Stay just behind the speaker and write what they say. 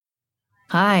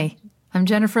Hi, I'm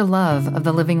Jennifer Love of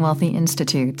the Living Wealthy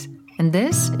Institute, and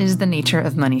this is the Nature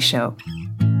of Money Show.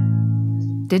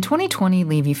 Did 2020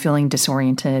 leave you feeling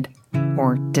disoriented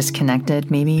or disconnected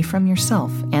maybe from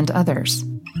yourself and others?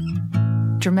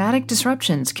 Dramatic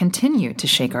disruptions continue to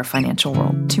shake our financial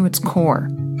world to its core,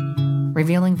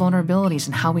 revealing vulnerabilities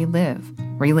in how we live,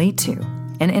 relate to,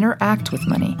 and interact with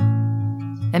money.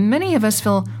 And many of us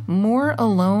feel more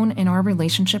alone in our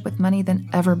relationship with money than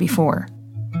ever before.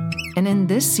 And in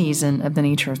this season of The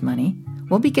Nature of Money,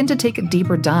 we'll begin to take a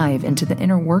deeper dive into the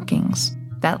inner workings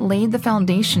that laid the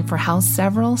foundation for how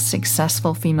several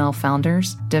successful female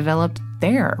founders developed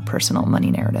their personal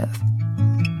money narrative.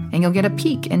 And you'll get a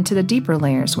peek into the deeper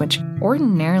layers which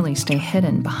ordinarily stay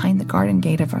hidden behind the garden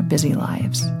gate of our busy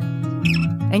lives.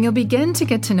 And you'll begin to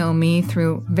get to know me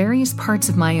through various parts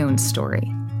of my own story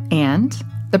and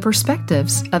the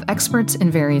perspectives of experts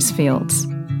in various fields.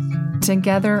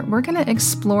 Together, we're going to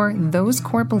explore those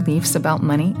core beliefs about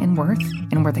money and worth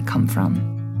and where they come from.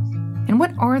 And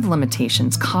what are the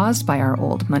limitations caused by our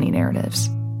old money narratives?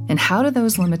 And how do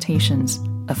those limitations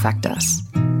affect us?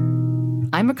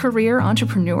 I'm a career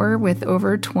entrepreneur with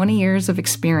over 20 years of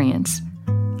experience.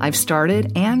 I've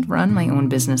started and run my own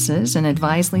businesses and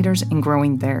advise leaders in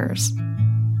growing theirs.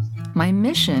 My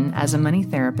mission as a money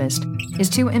therapist is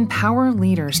to empower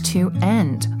leaders to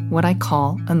end what I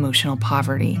call emotional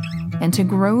poverty and to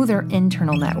grow their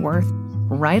internal net worth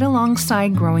right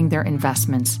alongside growing their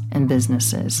investments and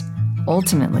businesses,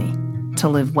 ultimately to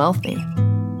live wealthy.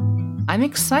 I'm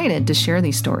excited to share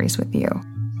these stories with you.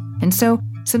 And so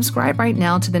subscribe right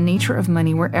now to The Nature of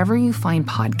Money wherever you find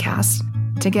podcasts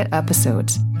to get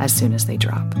episodes as soon as they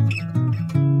drop.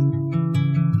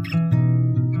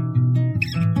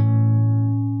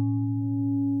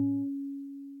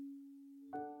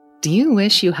 Do you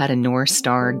wish you had a North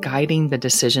Star guiding the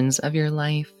decisions of your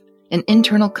life? An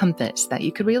internal compass that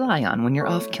you could rely on when you're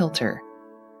off kilter?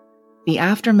 The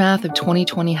aftermath of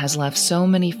 2020 has left so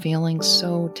many feelings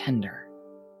so tender.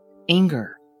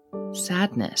 Anger,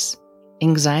 sadness,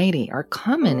 anxiety are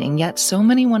common, and yet so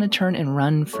many want to turn and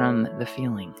run from the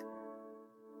feeling.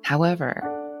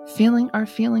 However, feeling our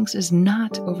feelings is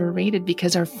not overrated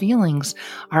because our feelings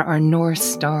are our North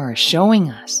Star, showing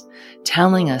us,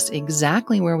 telling us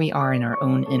exactly where we are in our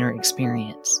own inner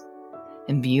experience.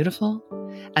 And beautiful,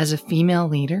 as a female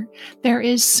leader, there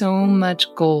is so much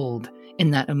gold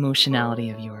in that emotionality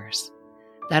of yours,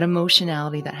 that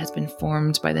emotionality that has been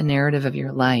formed by the narrative of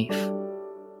your life.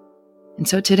 And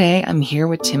so today I'm here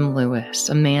with Tim Lewis,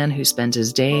 a man who spends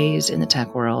his days in the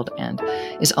tech world and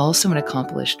is also an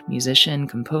accomplished musician,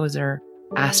 composer,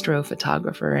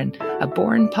 astrophotographer, and a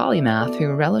born polymath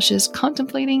who relishes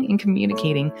contemplating and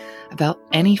communicating about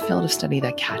any field of study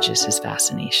that catches his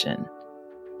fascination.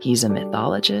 He's a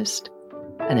mythologist,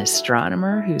 an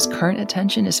astronomer whose current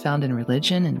attention is found in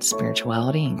religion and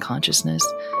spirituality and consciousness,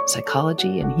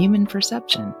 psychology, and human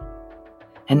perception.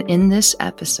 And in this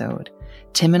episode,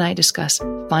 Tim and I discuss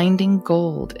finding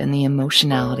gold in the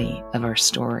emotionality of our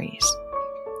stories.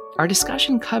 Our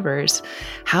discussion covers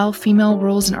how female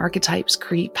roles and archetypes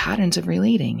create patterns of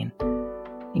relating and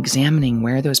examining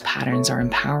where those patterns are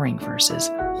empowering versus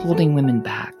holding women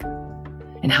back,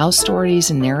 and how stories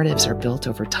and narratives are built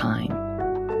over time.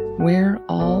 We're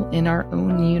all in our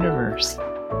own universe.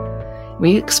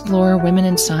 We explore women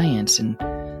in science, and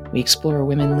we explore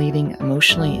women leading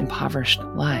emotionally impoverished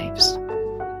lives.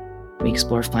 We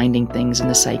explore finding things in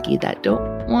the psyche that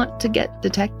don't want to get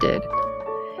detected.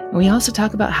 And we also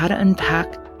talk about how to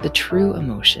unpack the true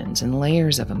emotions and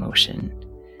layers of emotion.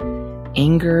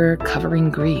 Anger covering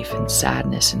grief and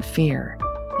sadness and fear,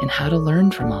 and how to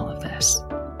learn from all of this.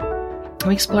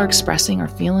 We explore expressing our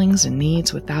feelings and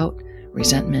needs without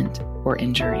resentment or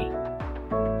injury.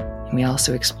 And we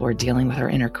also explore dealing with our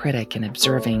inner critic and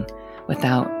observing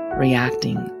without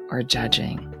reacting or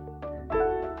judging.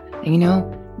 And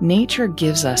nature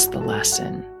gives us the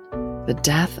lesson. The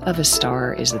death of a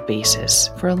star is the basis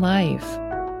for life.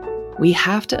 We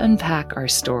have to unpack our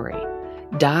story,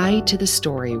 die to the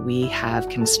story we have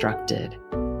constructed,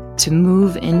 to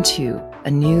move into a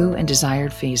new and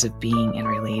desired phase of being and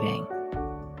relating.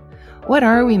 What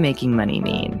are we making money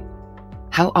mean?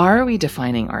 How are we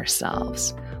defining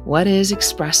ourselves? What is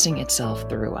expressing itself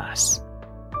through us?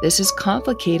 This is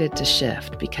complicated to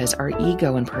shift because our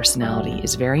ego and personality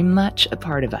is very much a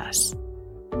part of us.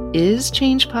 Is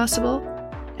change possible?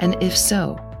 And if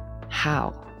so,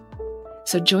 how?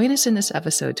 So join us in this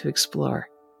episode to explore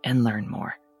and learn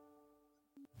more.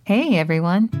 Hey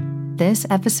everyone! This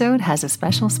episode has a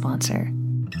special sponsor.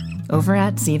 Over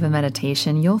at Ziva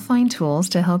Meditation, you'll find tools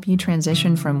to help you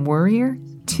transition from worrier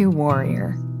to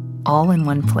warrior, all in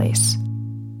one place.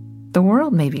 The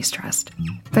world may be stressed,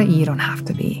 but you don't have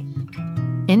to be.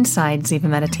 Inside Ziva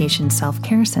Meditation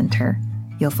Self-Care Center,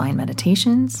 you'll find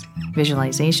meditations,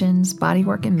 visualizations,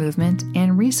 bodywork and movement,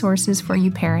 and resources for you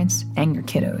parents and your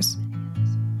kiddos.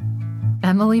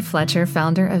 Emily Fletcher,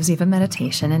 founder of Ziva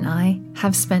Meditation, and I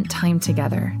have spent time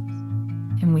together,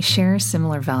 and we share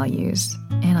similar values,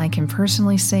 and I can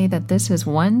personally say that this is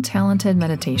one talented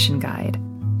meditation guide.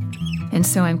 And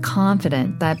so I'm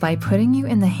confident that by putting you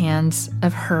in the hands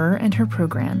of her and her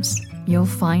programs, you'll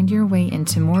find your way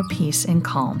into more peace and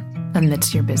calm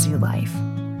amidst your busy life.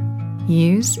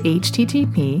 Use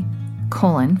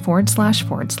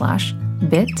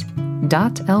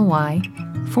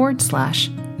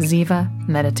http://bit.ly/Ziva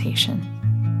Meditation.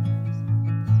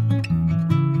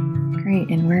 Great,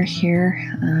 and we're here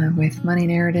with Money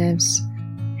Narratives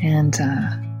and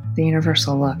the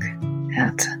universal look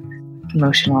at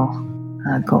emotional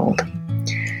gold.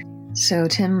 So,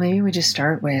 Tim, maybe we just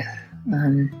start with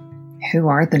who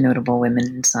are the notable women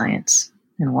in science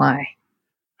and why?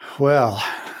 Well,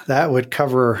 that would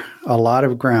cover a lot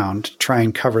of ground to try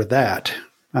and cover that.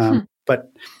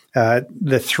 But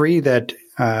the three that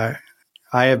I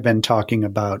have been talking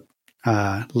about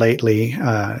lately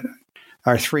are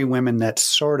three women that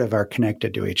sort of are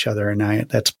connected to each other. And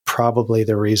that's probably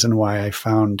the reason why I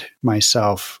found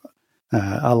myself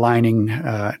aligning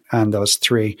on those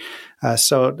three.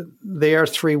 So they are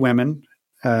three women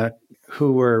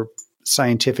who were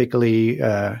scientifically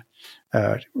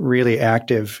really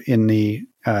active in the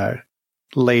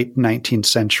late 19th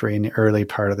century and the early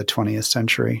part of the 20th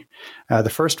century. The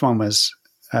first one was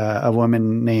a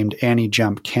woman named Annie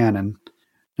Jump Cannon.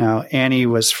 Now, Annie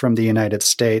was from the United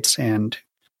States, and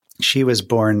she was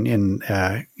born in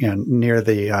near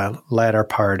the latter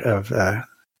part of the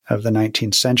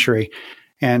 19th century,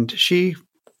 and she,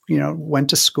 went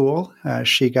to school.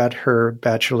 She got her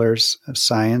bachelor's of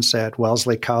science at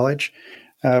Wellesley College,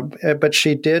 but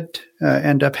she did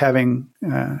end up having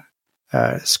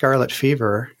scarlet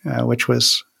fever, which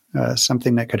was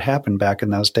something that could happen back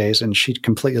in those days, and she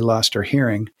completely lost her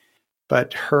hearing.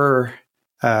 But her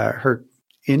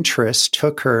interest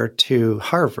took her to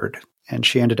Harvard, and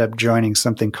she ended up joining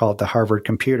something called the Harvard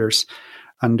Computers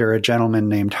under a gentleman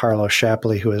named Harlow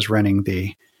Shapley, who was running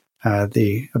the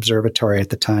observatory at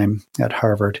the time at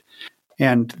Harvard.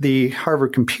 And the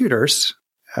Harvard Computers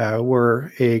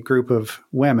were a group of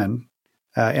women,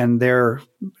 and their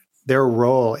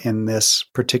role in this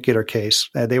particular case,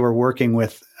 they were working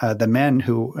with the men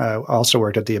who also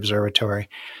worked at the observatory.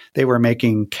 They were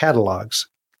making catalogs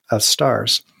of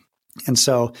stars. And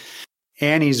so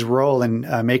Annie's role in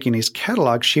making these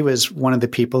catalogs, she was one of the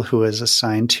people who was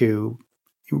assigned to,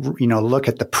 look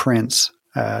at the prints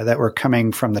that were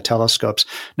coming from the telescopes.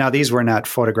 Now, these were not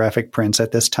photographic prints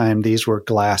at this time. These were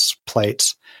glass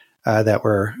plates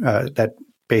that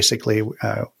basically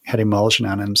had emulsion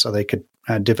on them, so they could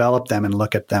develop them and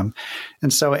look at them.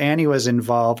 And so Annie was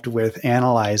involved with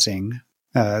analyzing,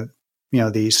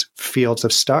 these fields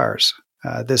of stars.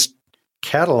 This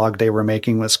catalog they were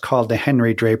making was called the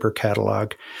Henry Draper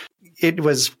Catalog. It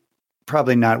was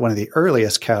probably not one of the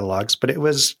earliest catalogs, but it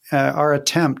was our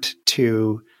attempt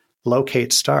to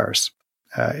locate stars.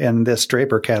 In this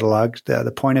Draper Catalog,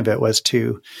 the point of it was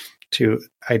to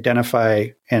identify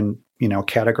and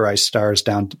categorize stars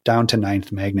down to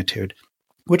ninth magnitude,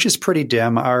 which is pretty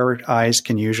dim. Our eyes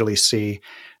can usually see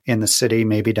in the city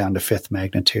maybe down to fifth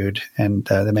magnitude, and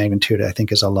the magnitude, I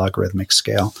think, is a logarithmic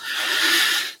scale.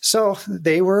 So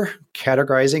they were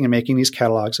categorizing and making these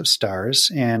catalogs of stars,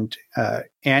 and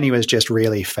Annie was just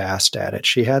really fast at it.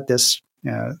 She had this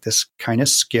kind of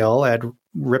skill at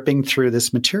ripping through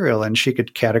this material, and she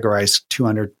could categorize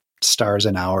 200 stars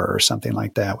an hour or something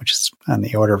like that, which is on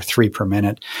the order of 3 per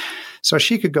minute. So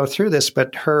she could go through this,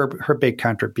 but her big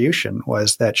contribution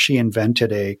was that she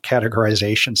invented a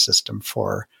categorization system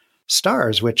for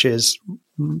stars, which is,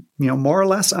 more or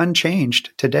less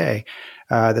unchanged today.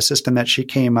 The system that she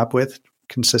came up with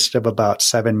consisted of about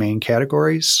 7 main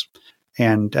categories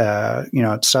and,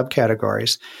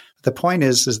 subcategories. The point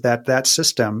is that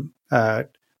system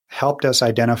helped us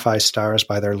identify stars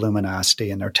by their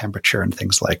luminosity and their temperature and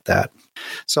things like that.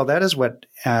 So that is what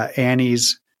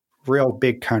Annie's real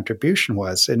big contribution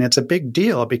was. And it's a big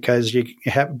deal because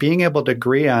being able to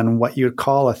agree on what you'd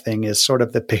call a thing is sort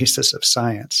of the basis of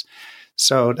science.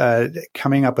 So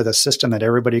coming up with a system that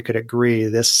everybody could agree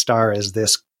this star is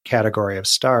this category of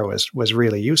star was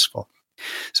really useful.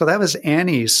 So that was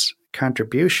Annie's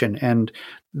contribution. And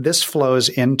this flows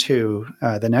into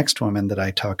the next woman that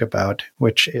I talk about,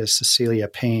 which is Cecilia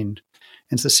Payne.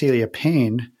 And Cecilia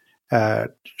Payne,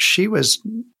 she was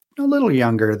a little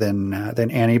younger than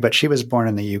Annie, but she was born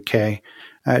in the UK.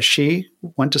 She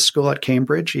went to school at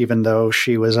Cambridge, even though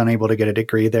she was unable to get a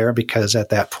degree there because at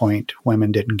that point,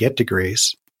 women didn't get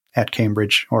degrees at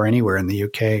Cambridge or anywhere in the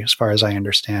UK, as far as I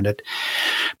understand it.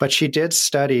 But she did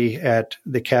study at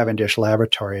the Cavendish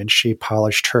Laboratory, and she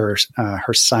polished her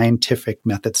scientific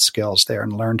method skills there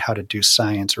and learned how to do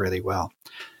science really well.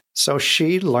 So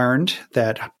she learned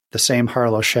that the same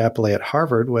Harlow Shapley at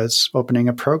Harvard was opening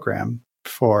a program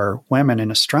for women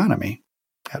in astronomy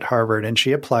at Harvard, and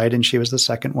she applied, and she was the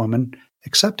second woman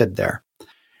accepted there.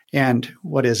 And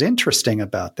what is interesting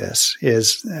about this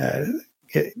is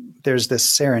there's this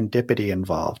serendipity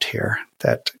involved here,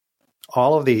 that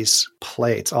all of these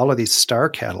plates, all of these star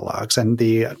catalogs and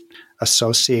the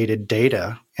associated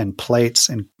data and plates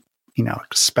and,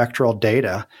 spectral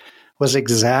data was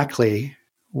exactly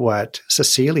what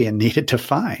Cecilia needed to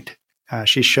find.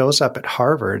 She shows up at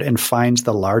Harvard and finds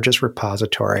the largest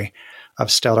repository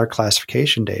of stellar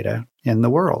classification data in the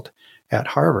world at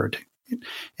Harvard.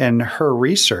 And her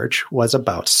research was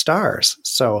about stars.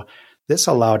 So this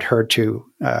allowed her to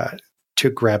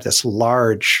grab this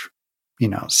large,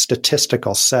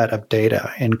 statistical set of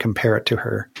data and compare it to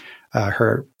her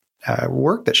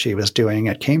work that she was doing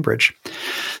at Cambridge.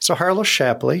 So Harlow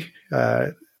Shapley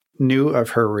knew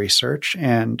of her research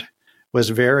and was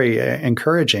very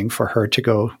encouraging for her to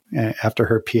go after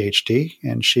her PhD,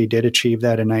 and she did achieve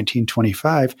that in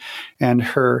 1925. And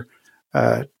her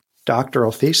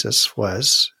doctoral thesis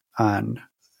was on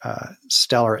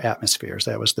stellar atmospheres.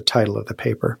 That was the title of the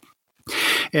paper.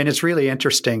 And it's really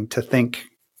interesting to think,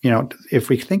 if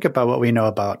we think about what we know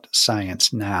about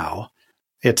science now,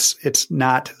 it's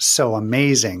not so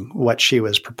amazing what she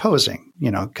was proposing,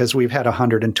 because we've had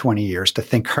 120 years to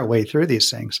think our way through these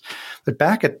things. But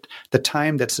back at the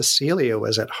time that Cecilia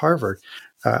was at Harvard,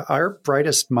 our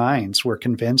brightest minds were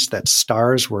convinced that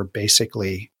stars were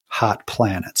basically hot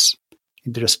planets,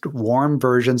 just warm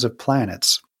versions of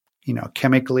planets,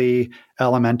 chemically,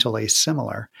 elementally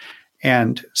similar.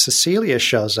 And Cecilia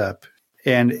shows up,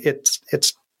 and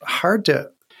it's hard to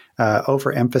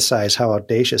overemphasize how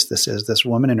audacious this is. This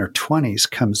woman in her 20s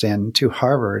comes in to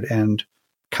Harvard and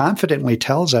confidently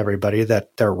tells everybody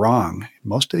that they're wrong.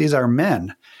 Most of these are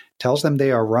men, tells them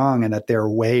they are wrong and that they're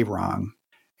way wrong.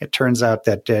 It turns out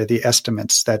that the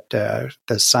estimates that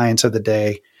the science of the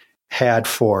day had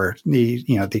for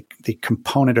the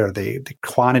component or the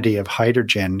quantity of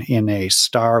hydrogen in a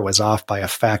star was off by a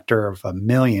factor of 1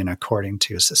 million, according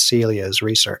to Cecilia's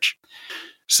research.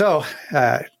 So,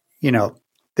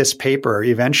 this paper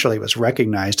eventually was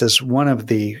recognized as one of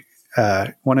the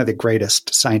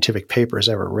greatest scientific papers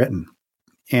ever written.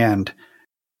 And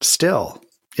still,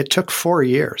 it took 4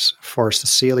 years for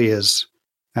Cecilia's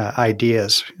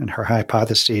ideas and her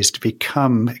hypotheses to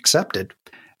become accepted.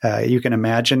 You can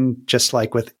imagine, just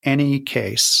like with any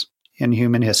case in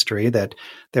human history, that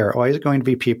there are always going to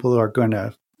be people who are going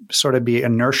to sort of be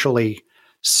inertially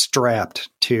strapped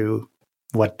to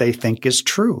what they think is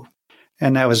true.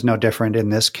 And that was no different in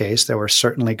this case. There were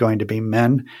certainly going to be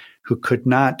men who could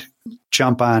not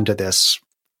jump onto this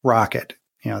rocket.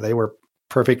 They were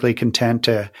perfectly content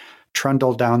to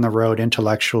trundle down the road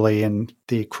intellectually in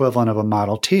the equivalent of a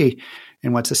Model T.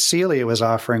 And what Cecilia was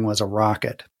offering was a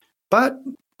rocket. But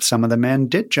some of the men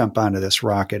did jump onto this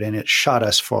rocket, and it shot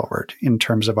us forward in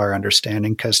terms of our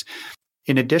understanding, because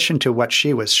in addition to what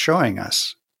she was showing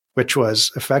us, which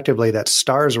was effectively that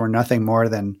stars were nothing more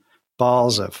than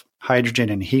balls of hydrogen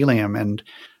and helium, and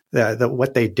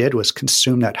what they did was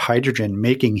consume that hydrogen,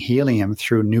 making helium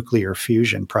through nuclear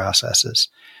fusion processes.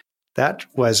 That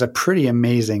was a pretty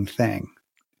amazing thing,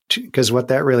 because what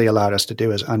that really allowed us to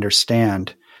do is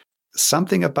understand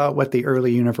something about what the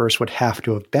early universe would have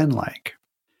to have been like.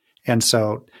 And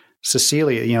so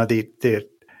Cecilia,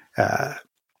 the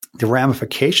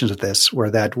ramifications of this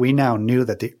were that we now knew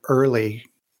that the early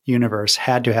universe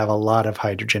had to have a lot of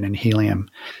hydrogen and helium.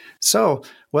 So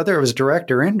whether it was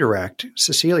direct or indirect,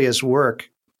 Cecilia's work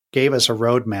gave us a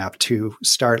roadmap to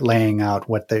start laying out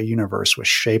what the universe was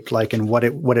shaped like and what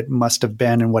it must have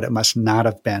been and what it must not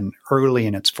have been early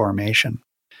in its formation.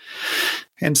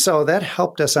 And so that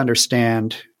helped us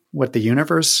understand what the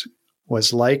universe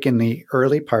was like in the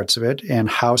early parts of it and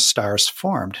how stars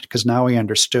formed, because now we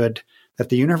understood that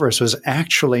the universe was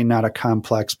actually not a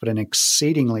complex but an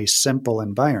exceedingly simple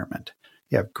environment.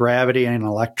 You have gravity and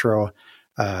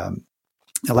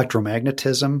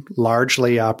electromagnetism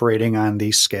largely operating on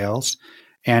these scales,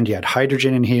 and you had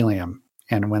hydrogen and helium.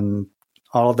 And when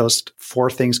all of those four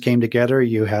things came together,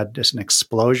 you had just an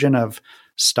explosion of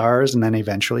stars and then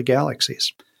eventually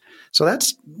galaxies. So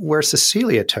that's where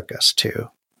Cecilia took us to,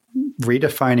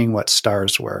 redefining what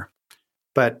stars were.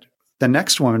 But the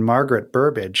next woman, Margaret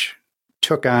Burbidge,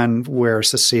 took on where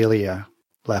Cecilia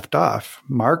left off.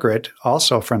 Margaret,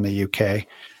 also from the UK,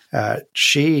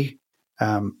 she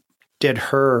did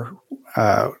her,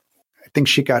 I think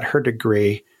she got her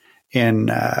degree in,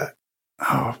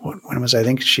 when was it? I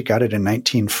think she got it in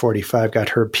 1945, got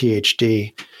her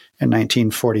PhD in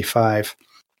 1945.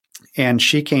 And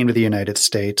she came to the United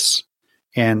States,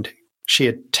 and she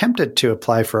attempted to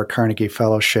apply for a Carnegie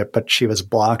Fellowship, but she was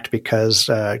blocked because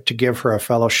to give her a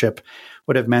fellowship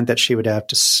would have meant that she would have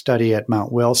to study at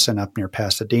Mount Wilson up near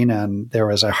Pasadena. And there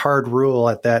was a hard rule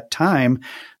at that time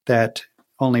that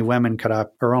only women could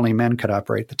only men could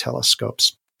operate the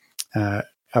telescopes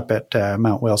up at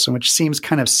Mount Wilson, which seems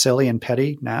kind of silly and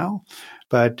petty now,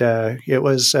 but it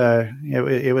was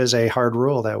a hard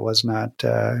rule that was not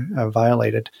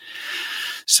violated.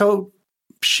 So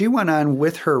she went on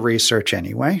with her research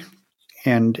anyway,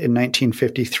 and in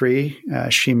 1953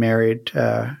 she married,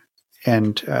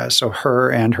 and so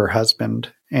her and her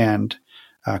husband and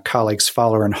colleagues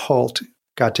Fowler and Holt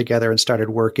got together and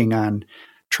started working on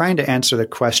trying to answer the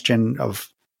question of,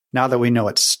 now that we know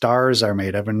what stars are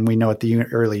made of and we know what the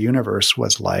early universe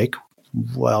was like,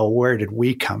 well, where did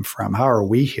we come from? How are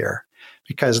we here?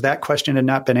 Because that question had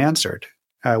not been answered.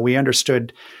 We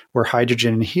understood where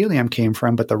hydrogen and helium came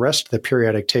from, but the rest of the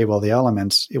periodic table of the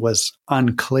elements, it was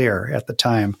unclear at the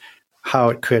time how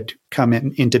it could come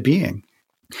into being.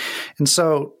 And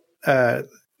so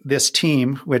this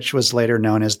team, which was later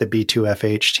known as the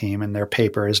B2FH team, and their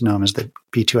paper is known as the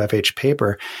B2FH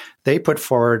paper, they put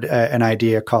forward an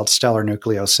idea called stellar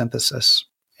nucleosynthesis.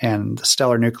 And the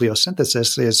stellar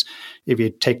nucleosynthesis is, if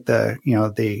you take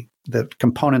the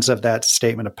components of that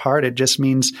statement apart, it just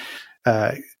means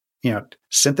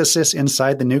synthesis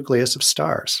inside the nucleus of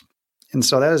stars. And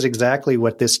so that is exactly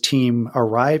what this team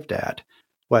arrived at,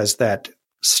 was that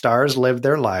stars live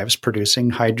their lives producing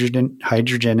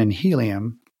hydrogen and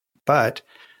helium, but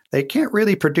they can't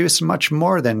really produce much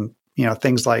more than,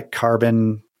 things like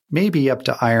carbon, maybe up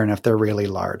to iron if they're really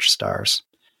large stars.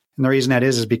 And the reason that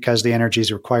is because the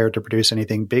energies required to produce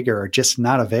anything bigger are just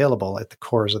not available at the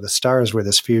cores of the stars where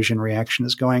this fusion reaction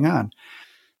is going on.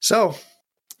 So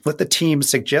what the team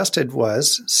suggested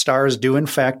was stars do in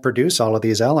fact produce all of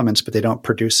these elements, but they don't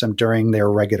produce them during their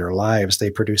regular lives.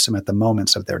 They produce them at the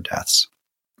moments of their deaths.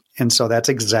 And so that's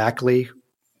exactly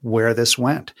where this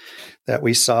went, that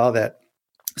we saw that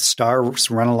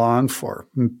stars run along for,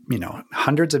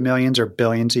 hundreds of millions or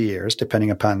billions of years,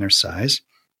 depending upon their size.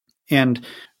 And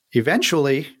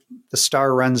eventually the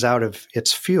star runs out of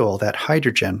its fuel, that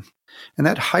hydrogen. And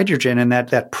that hydrogen and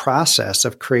that process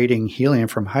of creating helium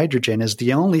from hydrogen is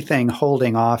the only thing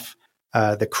holding off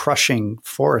the crushing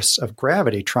force of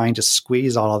gravity, trying to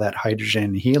squeeze all of that hydrogen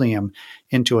and helium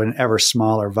into an ever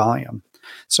smaller volume.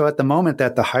 So at the moment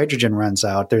that the hydrogen runs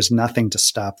out, there's nothing to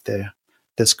stop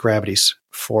this gravity's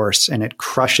force, and it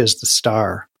crushes the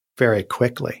star very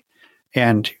quickly.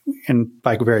 And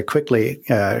by very quickly,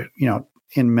 in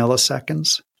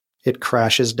milliseconds, it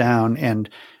crashes down. And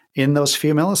in those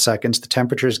few milliseconds, the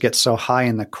temperatures get so high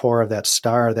in the core of that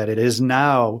star that it is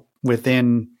now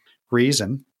within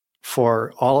reason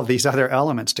for all of these other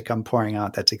elements to come pouring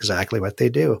out. That's exactly what they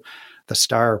do. The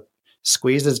star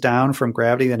squeezes down from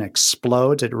gravity, then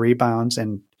explodes, it rebounds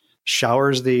and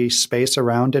showers the space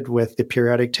around it with the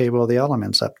periodic table of the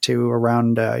elements up to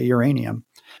around uranium.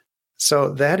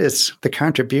 So that is the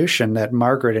contribution that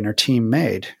Margaret and her team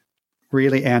made,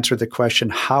 really answered the question,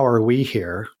 how are we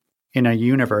here in a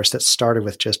universe that started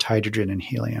with just hydrogen and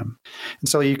helium? And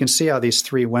so you can see how these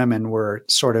three women were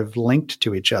sort of linked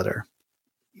to each other.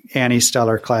 Annie's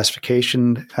stellar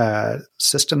classification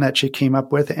system that she came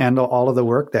up with, and all of the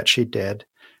work that she did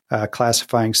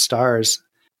classifying stars,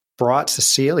 brought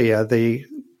Cecilia the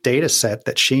data set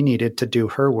that she needed to do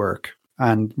her work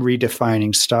on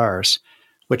redefining stars,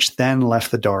 which then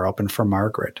left the door open for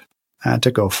Margaret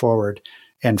to go forward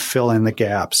and fill in the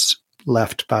gaps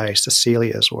left by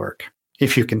Cecilia's work.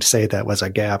 If you can say that was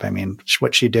a gap. I mean,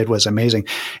 what she did was amazing.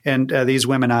 And these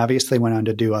women obviously went on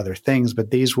to do other things, but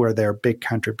these were their big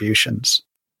contributions.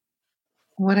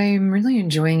 What I'm really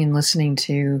enjoying in listening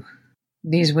to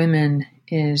these women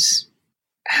is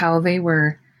how they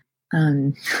were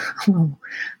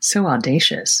so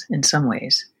audacious in some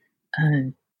ways,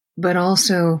 but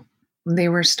also they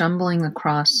were stumbling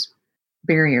across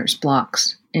barriers,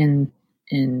 blocks in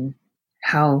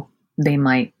how they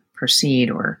might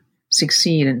proceed or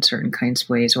succeed in certain kinds of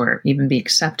ways, or even be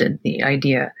accepted,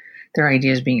 their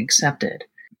ideas being accepted.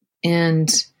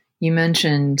 And you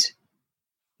mentioned,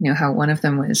 how one of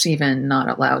them was even not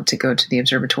allowed to go to the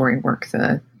observatory and work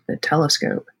the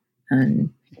telescope. And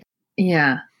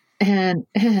And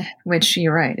which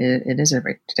you're right, it is a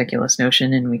ridiculous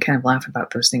notion, and we kind of laugh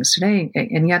about those things today.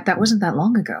 And yet, that wasn't that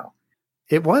long ago.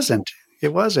 It wasn't.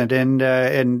 It wasn't.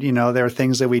 And you know, there are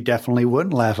things that we definitely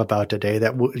wouldn't laugh about today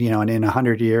that, you know, and in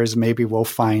 100 years, maybe we'll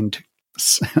find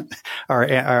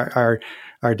our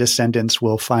descendants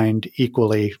will find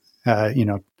equally, you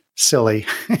know, silly.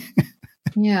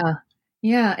 Yeah.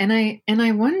 Yeah. And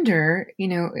I wonder, you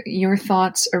know, your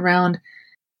thoughts around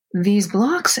these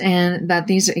blocks and that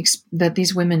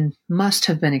these women must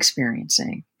have been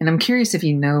experiencing. And I'm curious if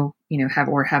you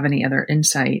have any other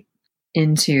insight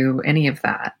into any of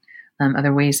that,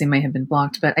 other ways they might have been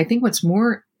blocked. But I think what's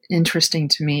more interesting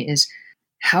to me is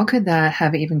how could that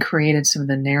have even created some of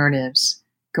the narratives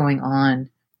going on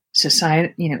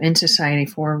society, you know, in society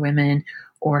for women,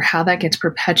 or how that gets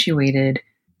perpetuated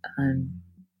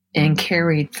and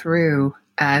carried through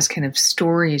as kind of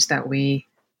stories that we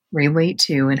relate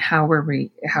to, and how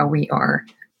we are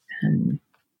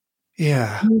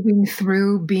moving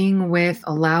through, being with,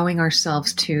 allowing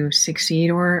ourselves to succeed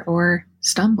or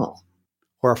stumble,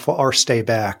 or stay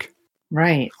back,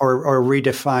 right, or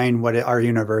redefine what our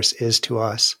universe is to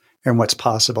us and what's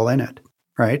possible in it,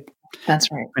 right? That's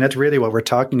right. And that's really what we're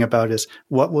talking about, is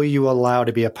what will you allow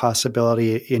to be a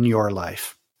possibility in your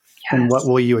life? Yes. And what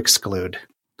will you exclude?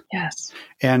 Yes.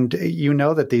 And you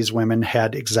know that these women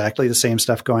had exactly the same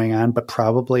stuff going on, but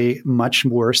probably much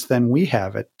worse than we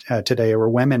have it today, or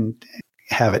women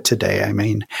have it today. I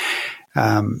mean,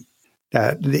 you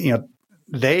know,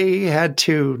 they had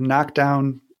to knock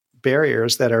down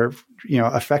barriers that are, you know,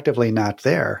 effectively not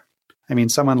there. I mean,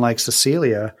 someone like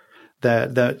Cecilia,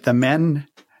 the men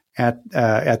at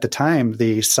the time,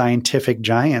 the scientific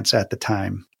giants at the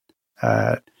time,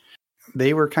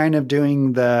 they were kind of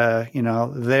doing the, you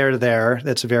know, there.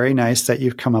 That's very nice that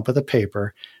you've come up with a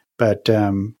paper, but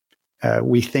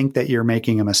we think that you're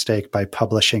making a mistake by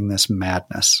publishing this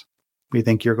madness. We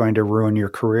think you're going to ruin your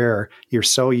career. You're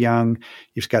so young.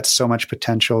 You've got so much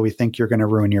potential. We think you're going to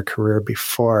ruin your career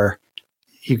before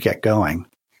you get going.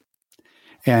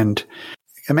 And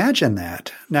imagine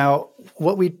that. Now,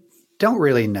 what we don't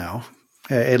really know,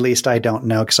 at least I don't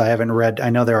know, because I haven't read, I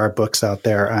know there are books out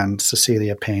there on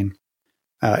Cecilia Payne.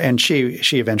 And she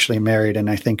eventually married, and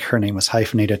I think her name was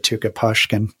hyphenated to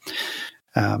Tuka-Pushkin.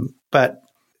 But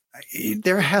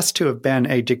there has to have been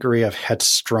a degree of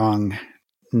headstrongness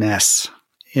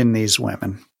in these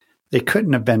women. They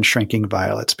couldn't have been shrinking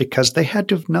violets, because they had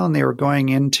to have known they were going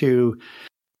into,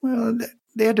 well,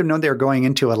 they had to have known they were going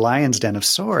into a lion's den of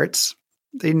sorts.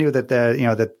 They knew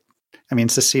that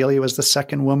Cecilia was the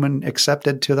second woman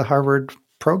accepted to the Harvard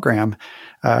program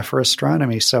for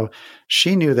astronomy. So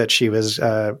she knew that she was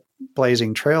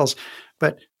blazing trails.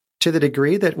 But to the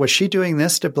degree that, was she doing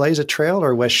this to blaze a trail,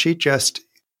 or was she just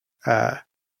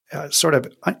sort of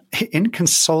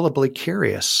inconsolably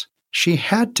curious? She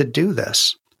had to do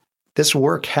this. This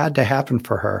work had to happen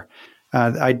for her.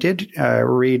 I did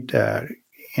read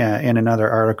in another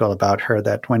article about her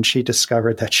that when she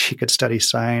discovered that she could study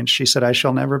science, she said, "I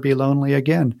shall never be lonely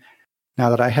again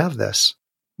now that I have this."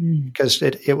 Because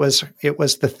it was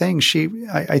the thing.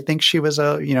 I think she was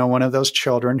one of those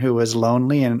children who was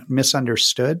lonely and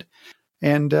misunderstood,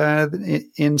 and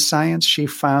in science she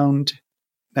found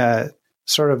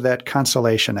sort of that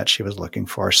consolation that she was looking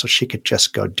for, so she could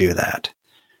just go do that.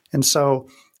 And so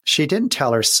she didn't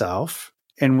tell herself,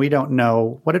 and we don't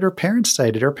know, what did her parents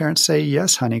say? Did her parents say,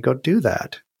 "Yes, honey, go do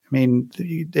that"? I mean,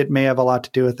 it may have a lot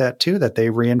to do with that too, that they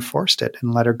reinforced it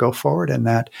and let her go forward in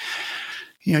that.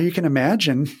 You know, you can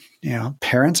imagine,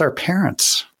 parents are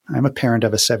parents. I'm a parent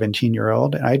of a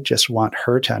 17-year-old, and I just want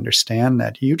her to understand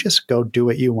that you just go do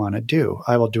what you want to do.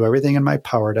 I will do everything in my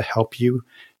power to help you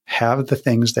have the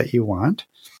things that you want,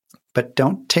 but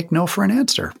don't take no for an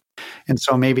answer. And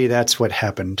so maybe that's what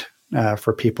happened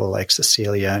for people like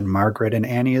Cecilia and Margaret and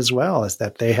Annie as well, is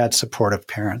that they had supportive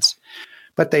parents.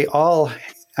 But they all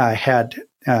had,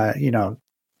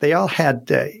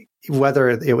 whether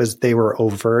it was they were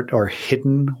overt or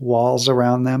hidden walls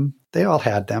around them, they all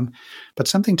had them. But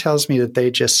something tells me that they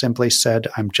just simply said,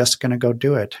 "I'm just going to go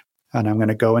do it, and I'm going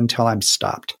to go until I'm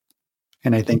stopped."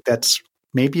 And I think that's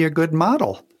maybe a good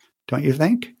model, don't you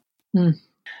think? I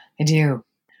do.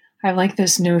 I like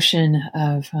this notion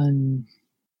of,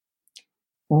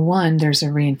 one, there's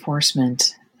a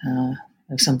reinforcement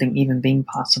of something even being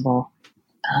possible.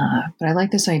 But I like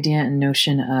this idea and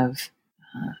notion of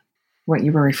what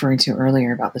you were referring to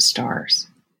earlier about the stars,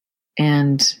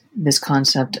 and this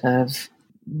concept of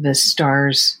the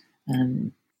stars.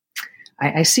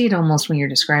 I see it almost, when you're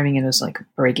describing it, as like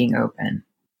breaking open.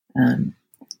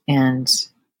 And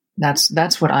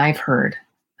that's what I've heard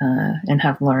and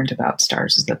have learned about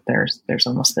stars is that there's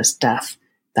almost this death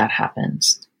that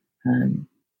happens. And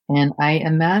I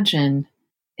imagine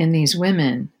in these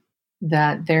women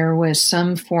that there was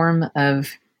some form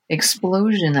of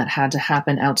explosion that had to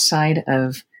happen outside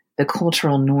of the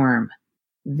cultural norm,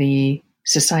 the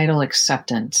societal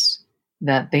acceptance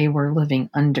that they were living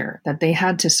under, that they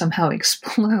had to somehow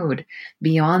explode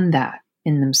beyond that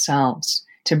in themselves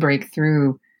to break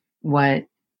through what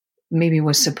maybe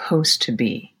was supposed to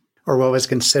be. Or what was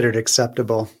considered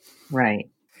acceptable. Right.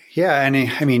 Yeah. And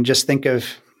I mean, just think of,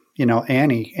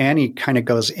 Annie. Annie kind of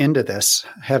goes into this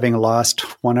having lost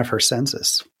one of her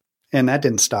senses, and that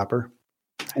didn't stop her.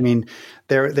 I mean,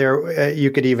 there you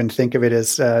could even think of it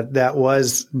as that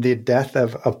was the death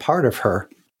of a part of her.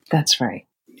 That's right.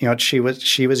 She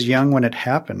was young when it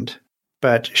happened,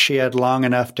 but she had long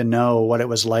enough to know what it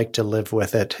was like to live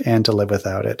with it and to live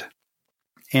without it.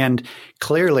 And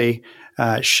clearly,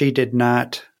 she did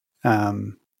not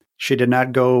go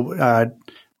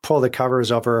pull the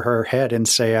covers over her head and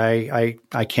say,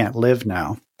 I can't live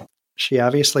now. She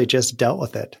obviously just dealt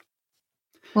with it.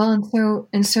 Well,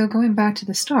 and so going back to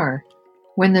the star,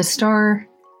 when the star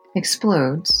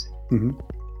explodes, mm-hmm.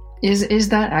 is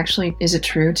it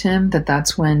true, Tim, that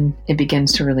that's when it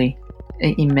begins to really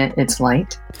emit its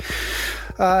light?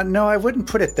 No, I wouldn't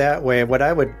put it that way. The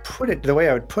way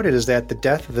I would put it is that the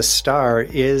death of the star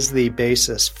is the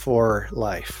basis for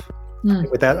life.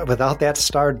 Without that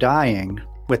star dying,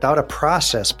 without a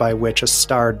process by which a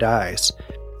star dies,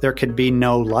 there could be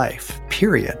no life,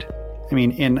 period. I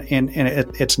mean,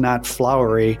 it's not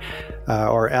flowery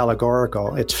or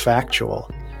allegorical. It's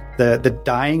factual. The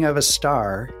dying of a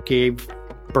star gave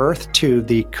birth to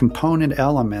the component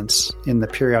elements in the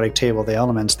periodic table, the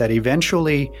elements that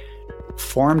eventually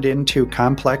formed into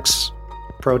complex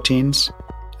proteins,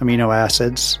 amino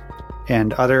acids,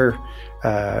 and other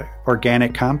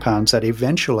organic compounds that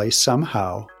eventually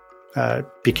somehow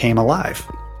became alive,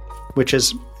 which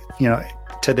is,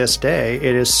 to this day,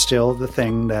 it is still the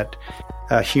thing that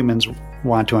humans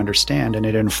want to understand, and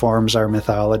it informs our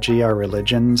mythology, our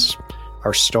religions,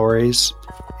 our stories.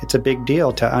 It's a big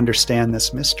deal to understand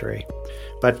this mystery.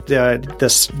 But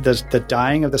the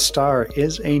dying of the star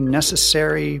is a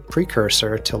necessary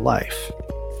precursor to life.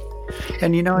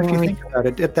 And if you think about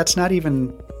it, that's not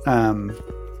even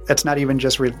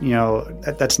just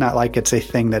that's not like it's a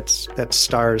thing that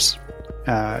stars.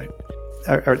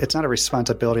 Or it's not a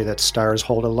responsibility that stars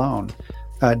hold alone.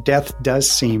 Death does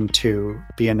seem to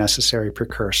be a necessary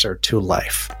precursor to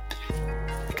life,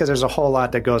 because there's a whole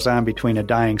lot that goes on between a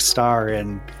dying star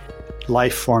and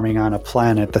life forming on a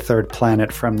planet, the third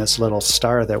planet from this little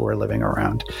star that we're living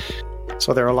around.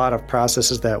 So there are a lot of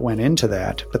processes that went into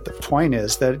that. But the point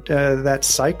is that that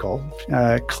cycle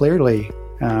clearly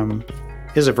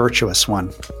is a virtuous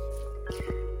one.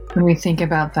 When we think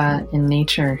about that in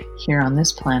nature here on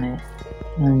this planet,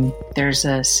 there's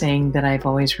a saying that I've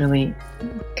always really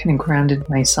kind of grounded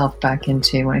myself back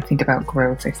into when I think about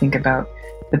growth. I think about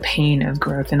the pain of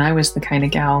growth. And I was the kind of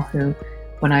gal who,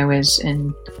 when I was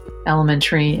in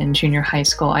elementary and junior high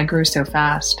school, I grew so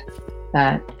fast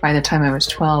that by the time I was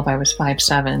 12, I was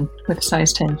 5'7" with a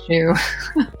size 10 shoe.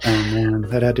 Oh man,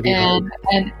 that had to be hard.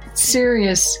 And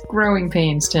serious growing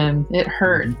pains, Tim. It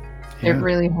hurt. Mm-hmm. Yeah. It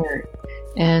really hurt.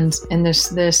 And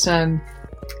this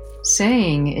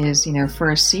saying is,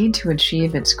 for a seed to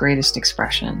achieve its greatest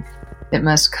expression, it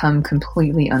must come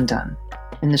completely undone.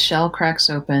 And the shell cracks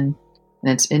open,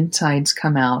 and its insides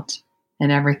come out,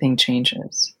 and everything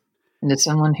changes. And to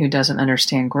someone who doesn't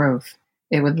understand growth,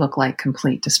 it would look like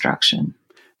complete destruction.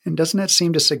 And doesn't that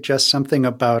seem to suggest something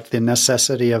about the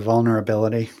necessity of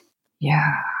vulnerability?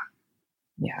 Yeah.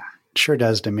 It sure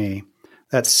does to me.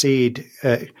 That seed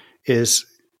is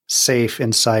safe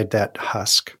inside that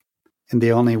husk. And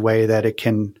the only way that it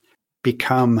can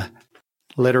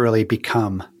literally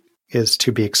become, is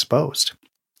to be exposed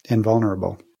and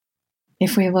vulnerable.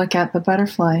 If we look at the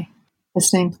butterfly, the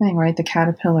same thing, right? The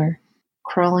caterpillar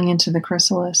crawling into the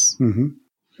chrysalis, mm-hmm.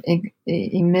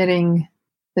 Emitting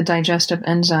the digestive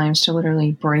enzymes to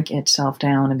literally break itself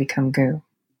down and become goo.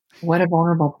 What a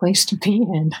vulnerable place to be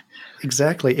in.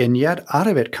 Exactly. And yet out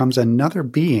of it comes another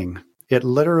being. It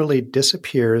literally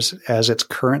disappears as its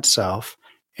current self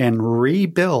and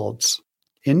rebuilds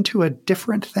into a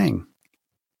different thing.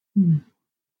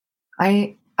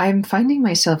 I'm finding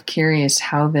myself curious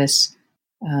how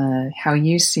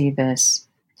you see this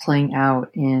playing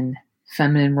out in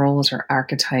feminine roles or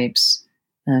archetypes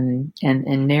and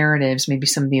narratives, maybe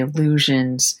some of the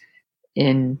illusions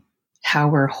in how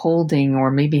we're holding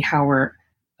or maybe how we're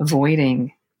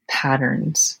avoiding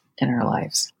patterns in our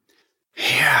lives.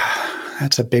 Yeah,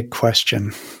 that's a big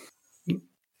question.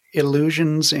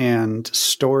 illusions and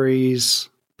stories,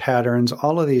 patterns,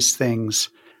 all of these things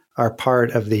are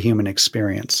part of the human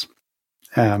experience.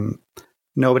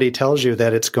 Nobody tells you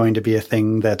that it's going to be a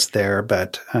thing that's there,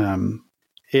 but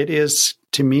it is,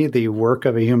 to me, the work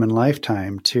of a human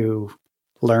lifetime to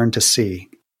learn to see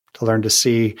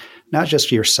not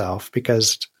just yourself,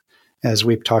 because as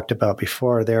we've talked about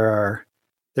before,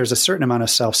 there's a certain amount of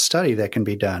self-study that can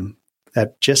be done,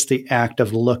 that just the act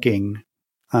of looking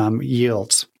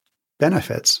yields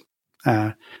benefits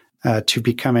to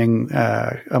becoming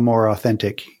a more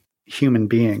authentic human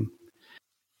being.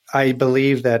 I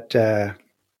believe that,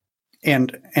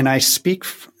 and I speak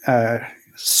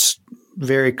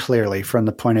very clearly from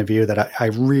the point of view that I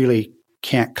really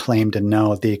can't claim to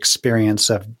know the experience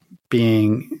of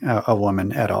being a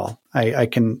woman at all. I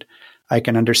can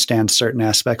understand certain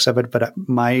aspects of it, but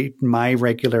my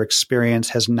regular experience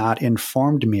has not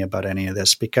informed me about any of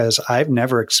this, because I've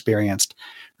never experienced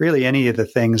really any of the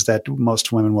things that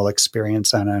most women will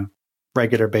experience on a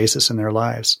regular basis in their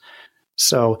lives.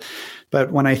 So,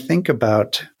 but when I think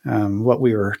about what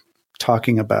we were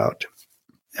talking about,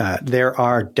 there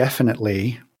are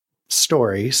definitely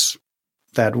stories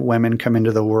that women come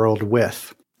into the world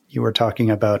with. You were talking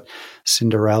about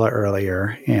Cinderella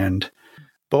earlier, and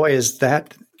boy, is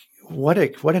that what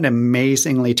an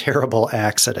amazingly terrible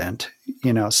accident.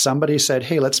 Somebody said,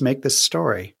 "Hey, let's make this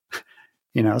story."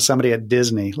 Somebody at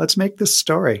Disney, let's make this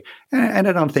story. And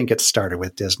I don't think it started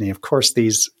with Disney. Of course,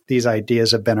 these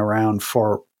ideas have been around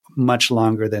for much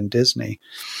longer than Disney.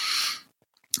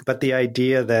 But the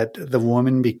idea that the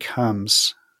woman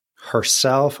becomes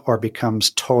herself, or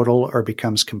becomes total, or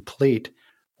becomes complete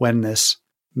when this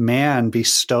man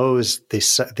bestows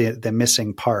the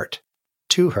missing part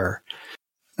to her.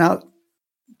 Now,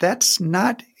 that's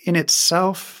not in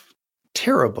itself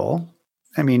terrible.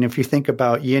 I mean, if you think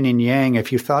about yin and yang,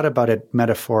 if you thought about it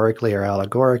metaphorically or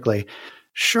allegorically,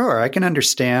 sure, I can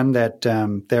understand that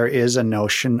there is a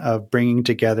notion of bringing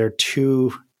together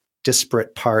two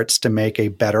disparate parts to make a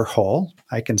better whole.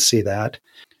 I can see that.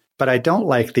 But I don't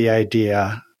like the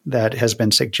idea that has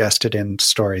been suggested in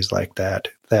stories like that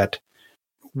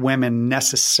women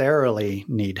necessarily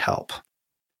need help.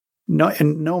 No,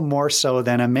 and no more so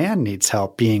than a man needs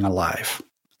help being alive.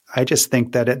 I just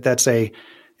think that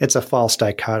it's a false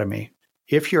dichotomy.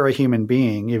 If you're a human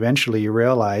being, eventually you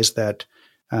realize that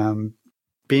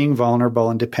being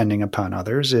vulnerable and depending upon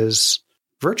others is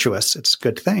virtuous. It's a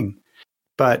good thing.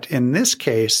 But in this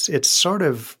case, it's sort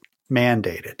of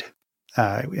mandated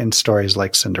in stories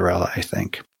like Cinderella, I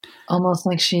think. Almost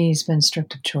like she's been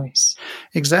stripped of choice.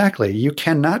 Exactly. You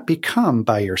cannot become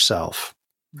by yourself,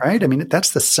 right? I mean,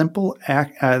 that's the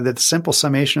simple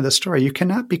summation of the story. You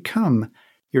cannot become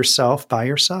yourself by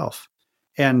yourself.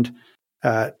 And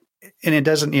it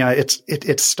doesn't,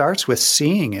 it starts with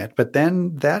seeing it, but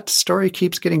then that story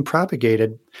keeps getting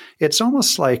propagated. It's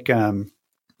almost like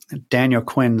Daniel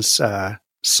Quinn's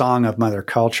Song of Mother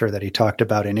Culture that he talked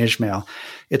about in Ishmael.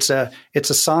 It's a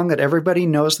song that everybody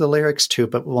knows the lyrics to,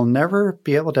 but will never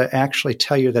be able to actually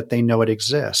tell you that they know it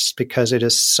exists, because it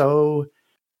is so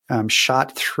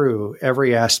shot through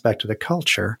every aspect of the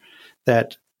culture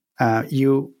that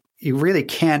you really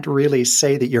can't really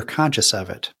say that you're conscious of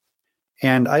it.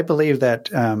 And I believe that,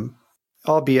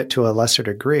 albeit to a lesser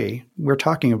degree, we're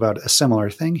talking about a similar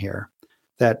thing here,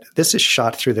 that this is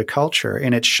shot through the culture,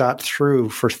 and it's shot through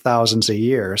for thousands of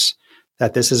years,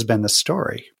 that this has been the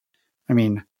story. I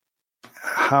mean,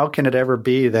 how can it ever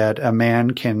be that a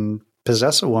man can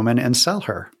possess a woman and sell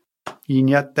her? And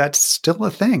yet that's still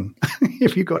a thing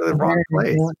if you go to the wrong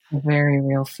place. A very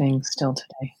real thing still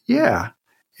today. Yeah.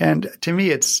 And to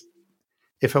me,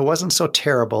 if it wasn't so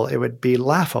terrible, it would be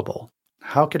laughable.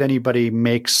 How could anybody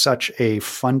make such a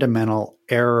fundamental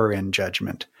error in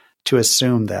judgment to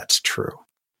assume that's true?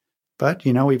 But,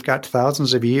 we've got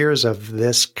thousands of years of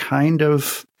this kind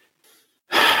of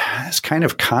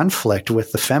conflict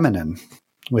with the feminine,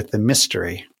 with the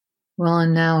mystery. Well,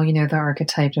 and now, the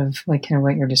archetype of like kind of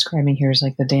what you're describing here is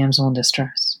like the damsel in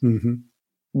distress. Mm-hmm.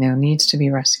 Needs to be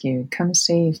rescued. Come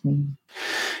save me.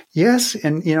 Yes,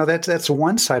 and that's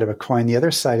one side of a coin. The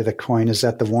other side of the coin is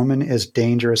that the woman is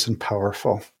dangerous and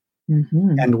powerful,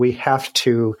 and we have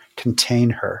to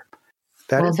contain her.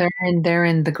 They're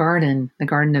in the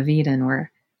Garden of Eden,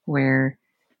 where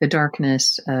the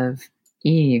darkness of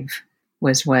Eve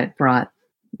was what brought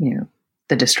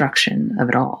the destruction of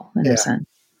it all in a sense,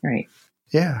 right?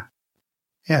 Yeah,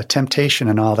 temptation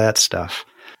and all that stuff.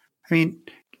 I mean,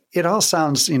 it all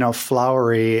sounds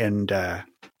flowery and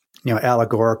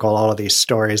allegorical, all of these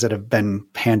stories that have been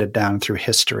handed down through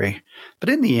history. But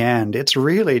in the end, it's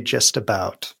really just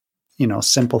about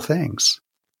simple things.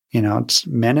 It's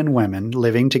men and women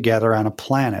living together on a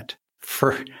planet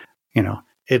for,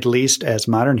 at least as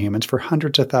modern humans, for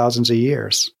hundreds of thousands of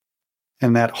years.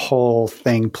 And that whole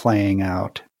thing playing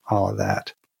out, all of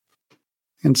that.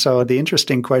 And so the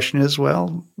interesting question is,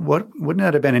 well, wouldn't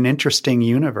that have been an interesting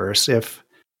universe if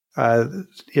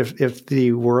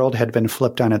the world had been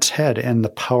flipped on its head and the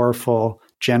powerful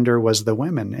gender was the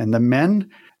women and the men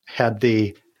had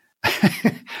the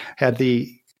had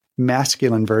the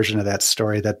masculine version of that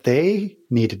story that they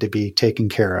needed to be taken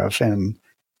care of and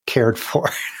cared for.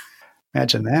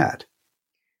 Imagine that.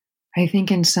 I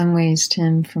think in some ways,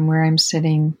 Tim, from where I'm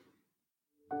sitting,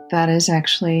 that is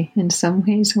actually in some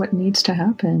ways what needs to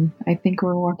happen. I think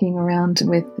we're walking around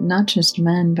with not just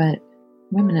men, but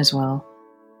women as well,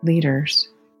 leaders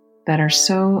that are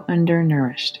so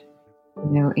undernourished,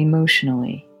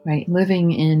 emotionally, right?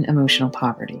 Living in emotional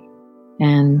poverty.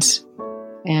 And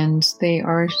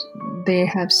they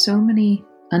have so many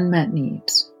unmet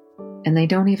needs and they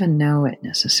don't even know it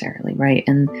necessarily, right?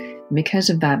 And because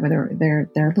of that,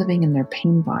 they're living in their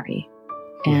pain body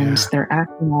and they're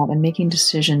acting out and making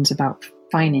decisions about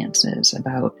finances,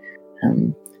 about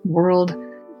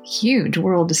huge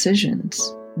world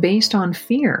decisions based on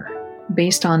fear,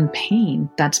 based on pain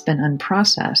that's been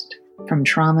unprocessed from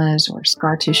traumas or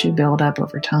scar tissue buildup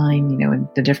over time, in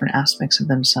the different aspects of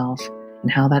themselves and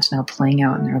how that's now playing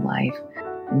out in their life.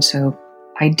 And so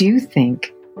I do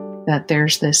think that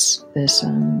there's this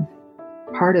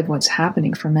part of what's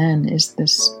happening for men is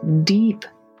this deep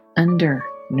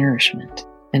undernourishment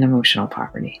and emotional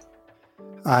poverty.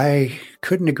 I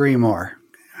couldn't agree more.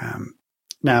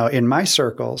 Now, in my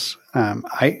circles,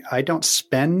 I don't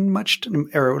spend much,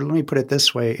 or let me put it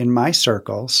this way. In my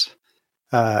circles,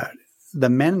 the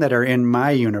men that are in my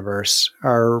universe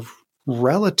are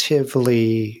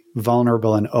relatively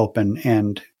vulnerable and open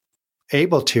and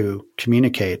able to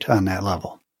communicate on that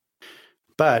level.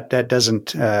 But that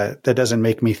doesn't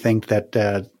make me think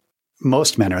that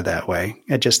most men are that way.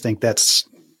 I just think that's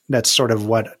sort of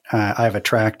what I've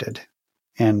attracted,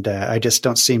 and I just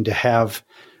don't seem to have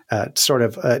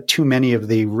too many of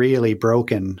the really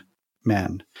broken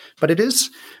men. But it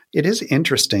is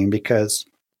interesting because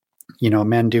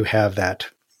men do have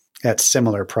that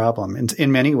similar problem.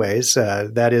 In many ways,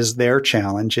 that is their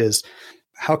challenge: is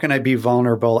how can I be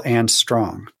vulnerable and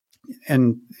strong?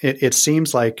 And it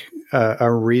seems like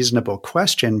a reasonable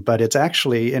question, but it's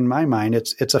actually, in my mind,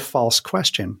 it's a false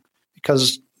question,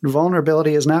 because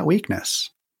vulnerability is not weakness.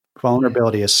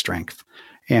 Vulnerability is strength.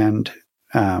 And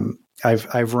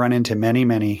I've run into many,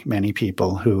 many, many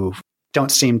people who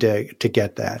don't seem to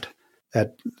get that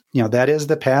that is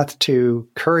the path to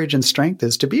courage and strength,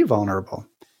 is to be vulnerable,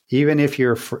 even if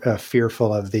you're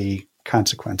fearful of the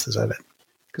consequences of it.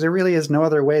 Because there really is no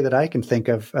other way that I can think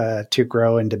of to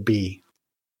grow and to be.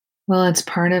 Well, it's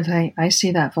part of, I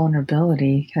see that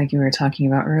vulnerability, like you were talking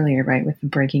about earlier, right? With the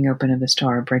breaking open of the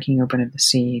star, breaking open of the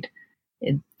seed.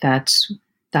 That's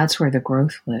where the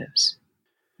growth lives,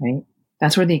 right?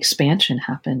 That's where the expansion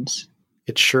happens.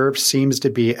 It sure seems to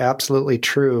be absolutely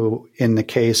true in the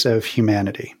case of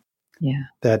humanity. Yeah.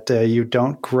 That you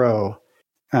don't grow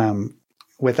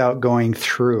without going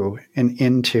through and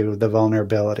into the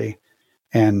vulnerability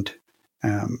and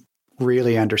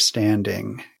really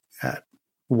understanding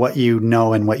what you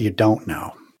know and what you don't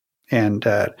know. And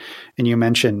you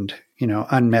mentioned,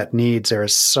 unmet needs. There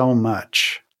is so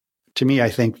much. To me, I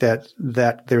think that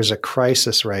there's a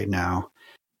crisis right now,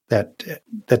 that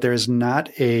there is not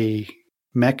a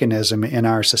mechanism in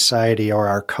our society or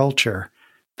our culture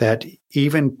that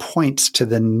even points to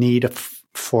the need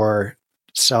for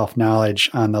self-knowledge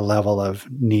on the level of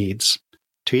needs,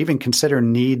 to even consider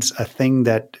needs a thing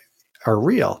that are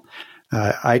real.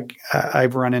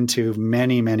 I've run into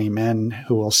many, many men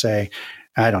who will say,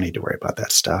 I don't need to worry about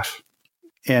that stuff.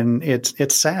 And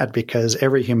it's sad, because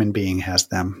every human being has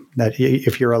them, that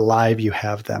if you're alive, you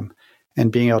have them.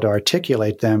 And being able to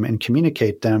articulate them and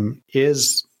communicate them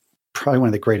is probably one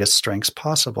of the greatest strengths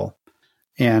possible.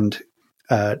 And,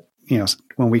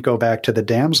 when we go back to the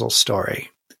damsel story,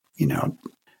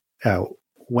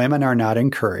 women are not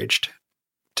encouraged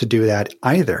to do that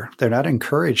either. They're not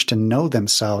encouraged to know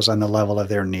themselves on the level of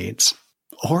their needs,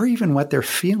 or even what they're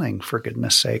feeling, for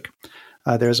goodness sake.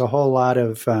 There's a whole lot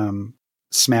of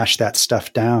smash that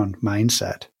stuff down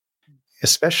mindset,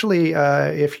 especially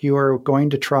if you are going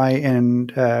to try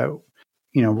and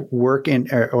work in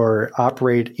or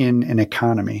operate in an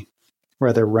economy,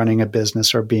 whether running a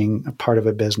business or being a part of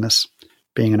a business,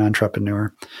 being an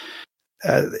entrepreneur.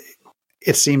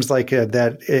 It seems like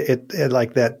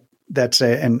that's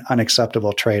an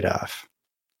unacceptable trade-off,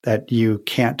 that you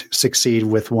can't succeed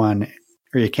with one,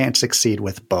 or you can't succeed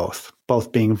with both.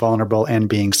 both being vulnerable and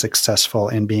being successful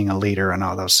and being a leader and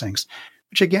all those things,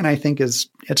 which again, I think it's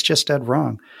just dead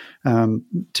wrong.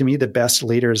 To me, the best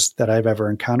leaders that I've ever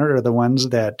encountered are the ones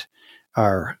that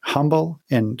are humble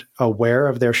and aware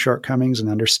of their shortcomings and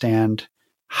understand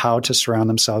how to surround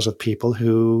themselves with people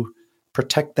who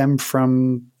protect them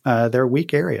from their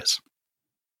weak areas.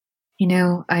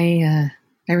 I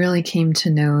really came to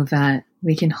know that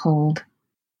we can hold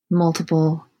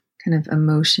multiple kind of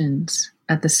emotions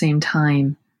at the same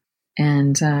time.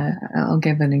 And I'll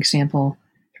give an example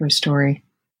through a story.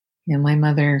 My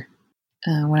mother,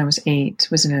 when I was 8,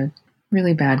 was in a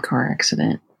really bad car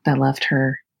accident that left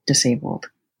her disabled.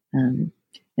 And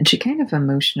she kind of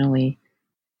emotionally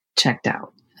checked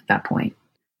out at that point.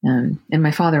 And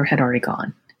my father had already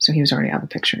gone, so he was already out of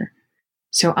the picture.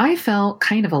 So I felt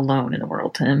kind of alone in the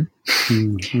world, Tim,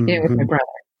 with my brother,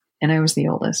 and I was the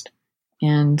oldest.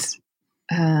 And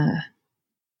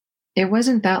it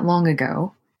wasn't that long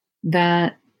ago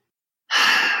that,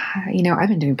 I've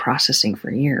been doing processing for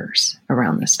years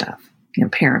around this stuff,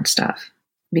 parent stuff,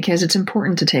 because it's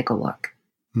important to take a look.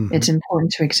 Mm-hmm. It's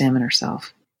important to examine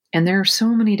ourselves. And there are so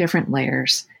many different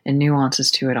layers and nuances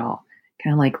to it all,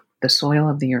 kind of like the soil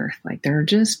of the earth. Like there are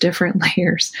just different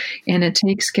layers, and it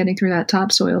takes getting through that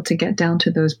topsoil to get down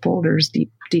to those boulders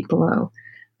deep below.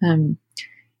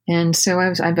 And so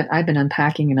I've been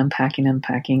unpacking, and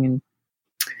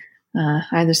I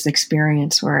had this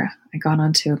experience where I got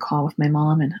onto a call with my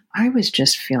mom, and I was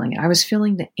just feeling it. I was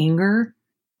feeling the anger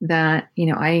that,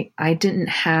 I didn't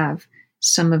have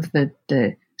some of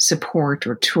the support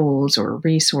or tools or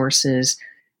resources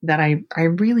that I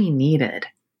really needed,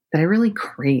 that I really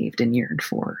craved and yearned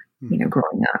for,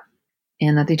 growing up,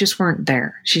 and that they just weren't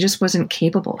there. She just wasn't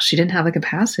capable. She didn't have the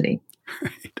capacity.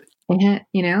 Right. And,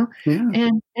 yeah.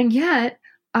 And yet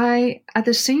I, at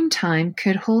the same time,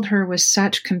 could hold her with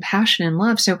such compassion and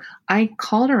love. So I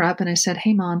called her up and I said,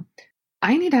 "Hey, Mom,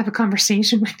 I need to have a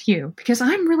conversation with you because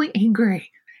I'm really angry."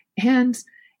 And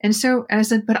so I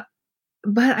said, but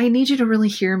I need you to really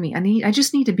hear me. I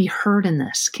just need to be heard in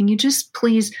this. Can you just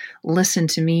please listen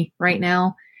to me right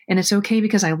now? And it's okay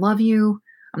because I love you.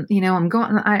 I'm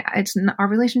going, our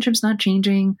relationship's not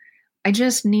changing. I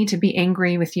just need to be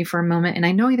angry with you for a moment. And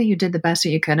I know that you did the best that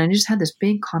you could. And I just had this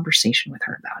big conversation with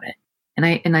her about it.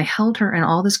 And I held her in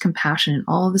all this compassion and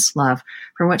all this love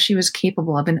for what she was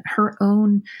capable of and her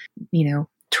own,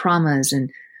 traumas and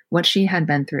what she had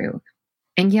been through.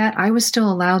 And yet I was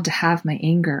still allowed to have my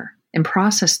anger and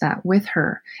process that with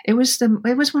her. It was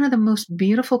one of the most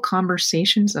beautiful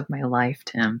conversations of my life,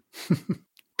 Tim,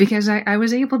 because I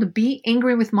was able to be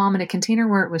angry with Mom in a container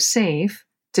where it was safe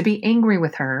to be angry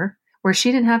with her, where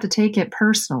she didn't have to take it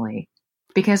personally,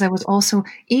 because I was also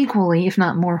equally, if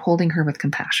not more, holding her with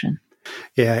compassion.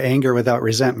 Yeah, anger without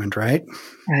resentment, right?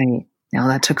 Right. Now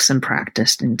that took some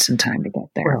practice and some time to get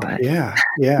there. Well, but yeah,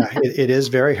 it is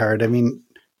very hard. I mean,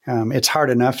 it's hard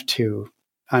enough to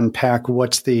unpack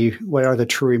what are the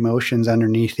true emotions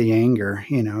underneath the anger,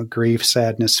 grief,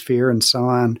 sadness, fear, and so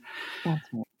on. Right.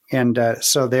 And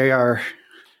so they are,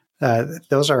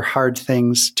 those are hard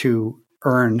things to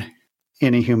earn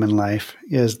in a human life,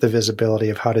 is the visibility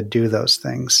of how to do those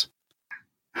things,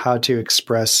 how to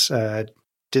express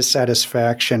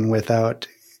dissatisfaction without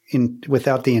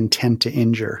the intent to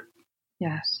injure.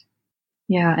 Yes.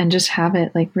 Yeah. And just have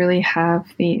it, really have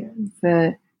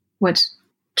the what's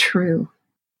true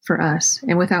for us,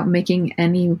 and without making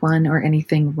anyone or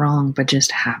anything wrong, but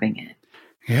just having it.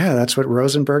 Yeah, that's what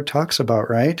Rosenberg talks about,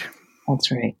 right?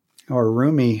 That's right. Or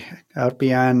Rumi, out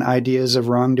beyond ideas of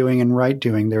wrongdoing and right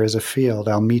doing, there is a field.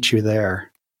 I'll meet you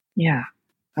there. Yeah.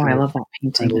 Oh, I love that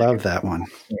painting. I love that one.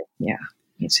 Yeah,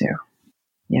 me too.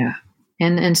 Yeah.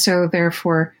 And so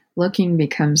therefore looking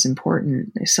becomes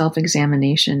important.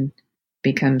 Self-examination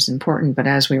becomes important. But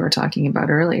as we were talking about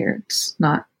earlier,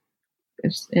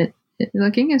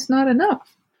 looking is not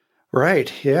enough.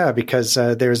 Right. Yeah. Because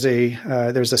there's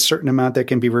a certain amount that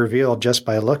can be revealed just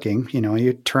by looking.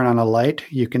 You turn on a light,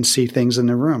 you can see things in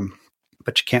the room,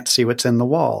 but you can't see what's in the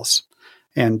walls.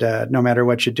 And no matter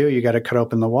what you do, you got to cut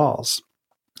open the walls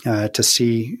to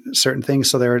see certain things.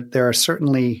 So there are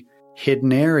certainly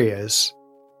hidden areas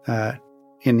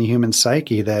in the human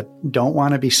psyche that don't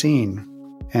want to be seen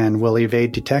and will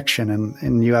evade detection.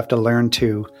 And you have to learn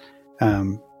to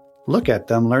look at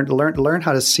them, learn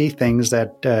how to see things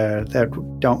that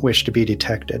don't wish to be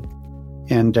detected.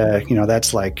 And,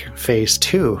 that's like phase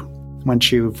 2.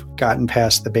 Once you've gotten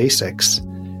past the basics,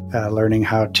 learning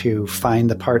how to find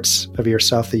the parts of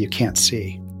yourself that you can't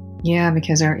see. Yeah,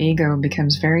 because our ego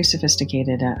becomes very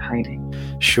sophisticated at hiding.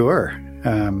 Sure.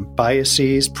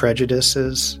 Biases,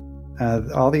 prejudices,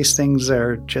 all these things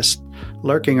are just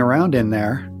lurking around in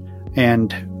there.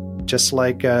 And just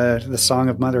like the Song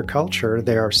of Mother Culture,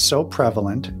 they are so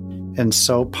prevalent and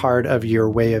so part of your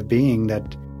way of being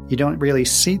that you don't really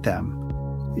see them.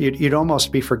 You'd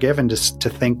almost be forgiven to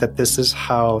think that this is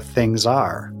how things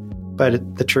are.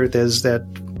 But the truth is that,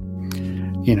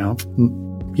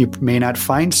 you may not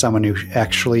find someone who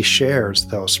actually shares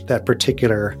that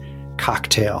particular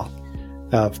cocktail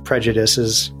of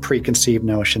prejudices, preconceived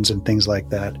notions, and things like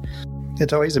that.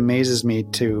 It always amazes me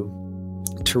to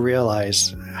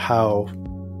realize how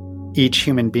each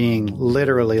human being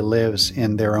literally lives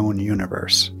in their own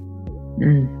universe.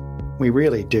 We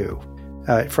really do.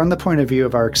 From the point of view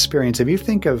of our experience, if you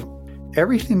think of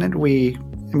everything that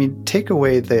take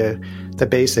away the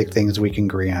basic things we can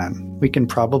agree on. We can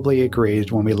probably agree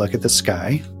when we look at the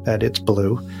sky that it's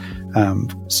blue.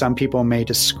 Some people may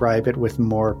describe it with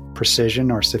more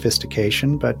precision or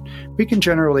sophistication, but we can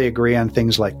generally agree on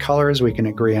things like colors. We can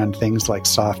agree on things like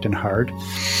soft and hard.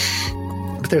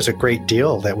 But there's a great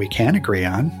deal that we can agree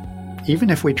on. Even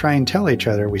if we try and tell each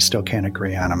other, we still can't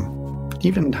agree on them.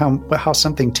 Even how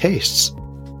something tastes.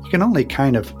 You can only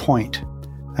kind of point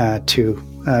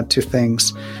to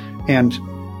things. And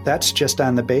that's just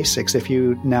on the basics. If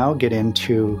you now get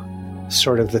into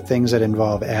sort of the things that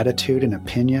involve attitude and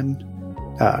opinion,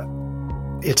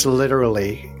 it's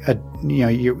literally,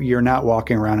 you're not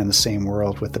walking around in the same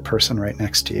world with the person right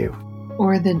next to you.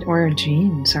 Or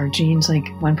genes. Our genes, like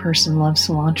one person loves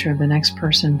cilantro, the next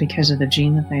person, because of the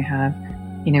gene that they have,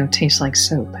 tastes like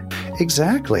soap.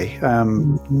 Exactly.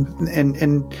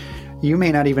 And you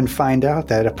may not even find out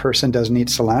that a person doesn't eat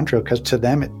cilantro because to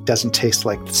them it doesn't taste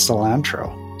like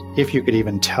cilantro. If you could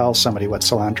even tell somebody what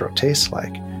cilantro tastes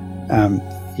like.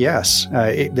 Yes,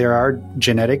 there are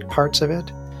genetic parts of it,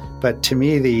 but to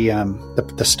me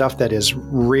the stuff that is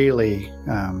really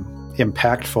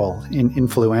impactful and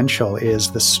influential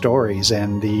is the stories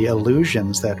and the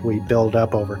illusions that we build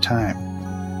up over time.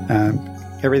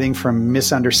 Everything from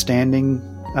misunderstanding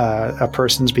a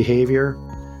person's behavior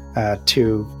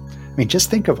to, just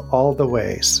think of all the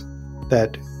ways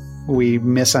that we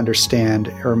misunderstand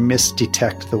or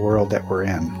misdetect the world that we're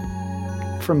in.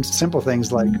 From simple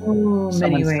things like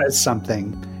someone says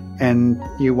something and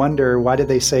you wonder, why did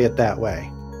they say it that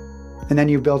way? And then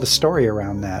you build a story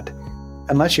around that.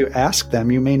 Unless you ask them,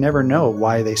 you may never know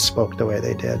why they spoke the way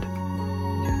they did.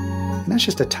 And that's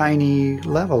just a tiny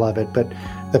level of it. But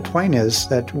the point is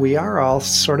that we are all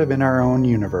sort of in our own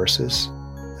universes.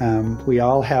 We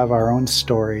all have our own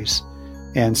stories.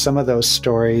 And some of those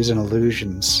stories and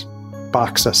illusions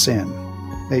box us in.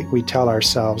 We tell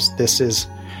ourselves, this is,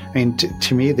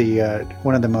 to me,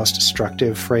 one of the most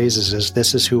destructive phrases is,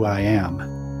 this is who I am.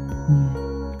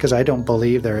 Because I don't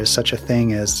believe there is such a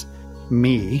thing as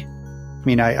me.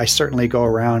 I certainly go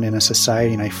around in a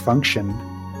society and I function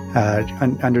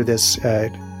under this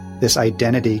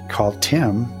identity called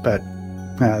Tim, but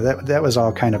that was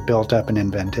all kind of built up and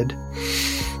invented.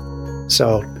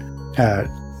 So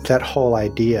that whole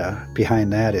idea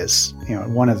behind that is,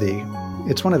 one of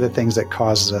the things that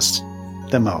causes us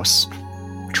the most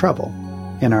trouble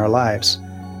in our lives,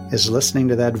 is listening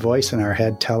to that voice in our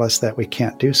head tell us that we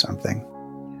can't do something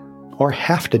or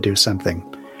have to do something.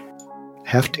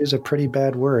 Have to is a pretty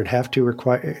bad word. Have to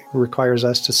requires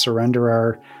us to surrender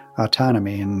our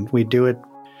autonomy, and we do it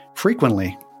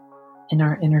frequently. In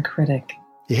our inner critic.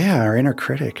 Yeah, our inner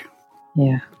critic.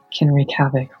 Yeah, can wreak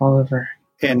havoc all over.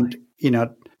 And,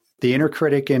 the inner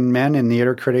critic in men and the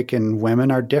inner critic in women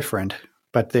are different,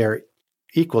 but they're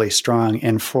equally strong.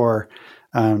 And for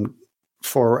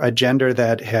a gender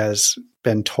that has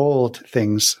been told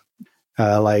things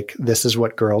like, this is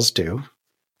what girls do,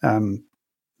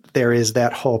 there is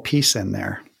that whole piece in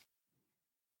there.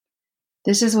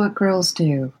 This is what girls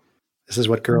do. This is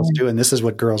what girls do, and this is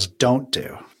what girls don't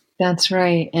do. That's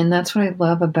right. And that's what I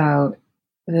love about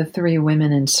the three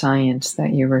women in science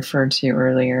that you referred to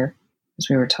earlier as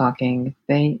we were talking.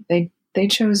 They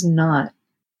chose not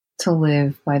to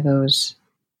live by those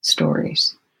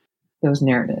stories, those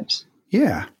narratives.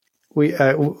 Yeah.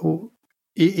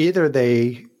 Either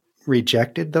they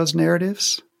rejected those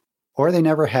narratives or they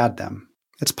never had them.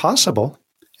 It's possible.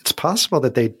 It's possible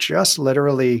that they just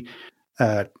literally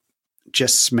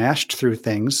just smashed through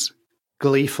things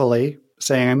gleefully,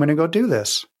 saying, I'm going to go do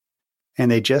this.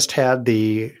 And they just had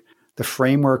the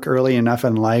framework early enough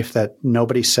in life that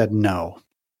nobody said no.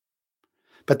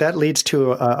 But that leads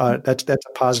to that's a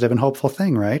positive and hopeful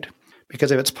thing, right?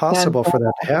 Because if it's possible for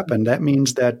that to happen, that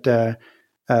means that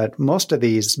most of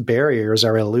these barriers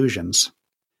are illusions.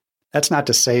 That's not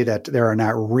to say that there are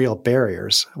not real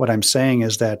barriers. What I'm saying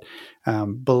is that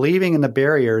believing in the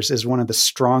barriers is one of the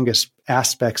strongest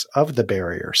aspects of the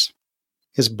barriers.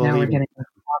 is Now we're believing. getting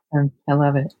awesome. I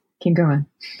love it. Keep going.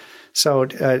 So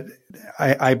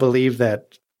I believe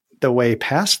that the way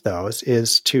past those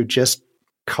is to just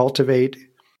cultivate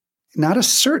not a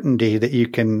certainty that you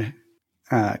can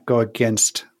go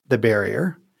against the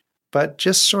barrier, but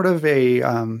just sort of a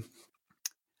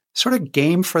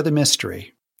game for the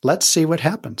mystery. Let's see what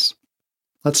happens.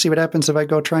 Let's see what happens if I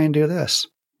go try and do this.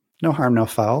 No harm, no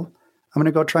foul. I'm going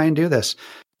to go try and do this.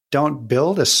 Don't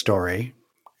build a story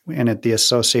and the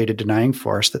associated denying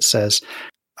force that says,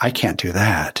 I can't do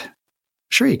that.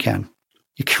 Sure you can.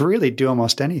 You can really do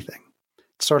almost anything.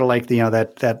 It's sort of like,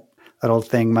 that old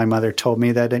thing my mother told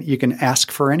me, that you can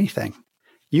ask for anything.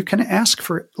 You can ask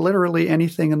for literally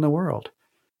anything in the world.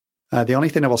 The only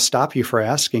thing that will stop you from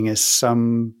asking is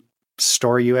some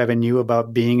story you have in you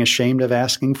about being ashamed of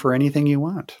asking for anything you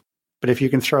want. But if you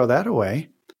can throw that away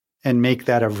and make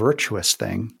that a virtuous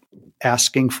thing,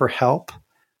 asking for help,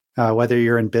 whether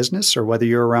you're in business or whether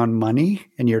you're around money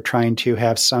and you're trying to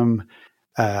have some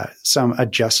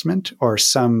adjustment or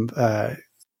some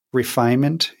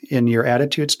refinement in your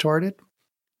attitudes toward it,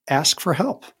 ask for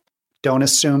help. Don't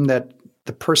assume that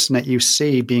the person that you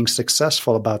see being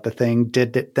successful about the thing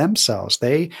did it themselves.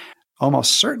 They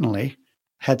almost certainly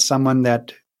had someone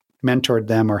that mentored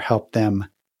them or helped them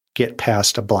get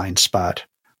past a blind spot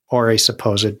or a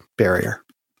supposed barrier,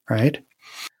 right?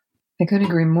 I couldn't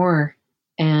agree more.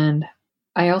 And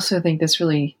I also think this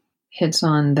really hits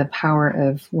on the power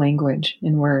of language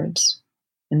in words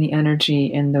and the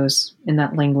energy in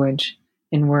that language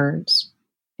in words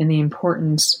and the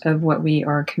importance of what we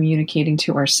are communicating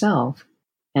to ourselves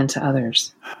and to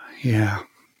others. Yeah.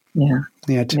 Yeah.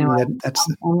 Yeah. To me, that's.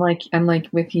 I'm like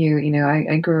with you.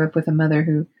 I grew up with a mother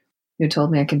who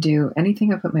told me I could do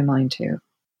anything I put my mind to.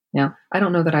 Now, I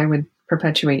don't know that I would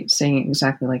perpetuate saying it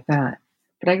exactly like that,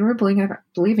 but I grew up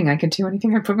believing I could do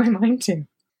anything I put my mind to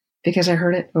because I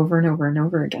heard it over and over and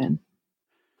over again.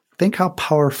 Think how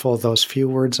powerful those few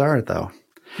words are, though,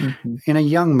 in a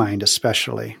young mind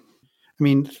especially. I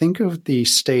mean, think of the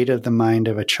state of the mind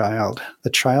of a child. The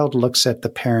child looks at the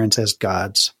parents as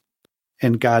gods,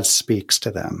 and God speaks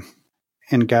to them.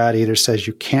 And God either says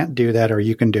you can't do that or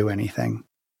you can do anything.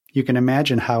 You can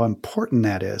imagine how important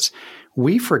that is.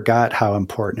 We forgot how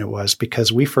important it was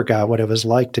because we forgot what it was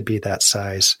like to be that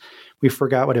size. We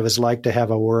forgot what it was like to have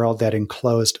a world that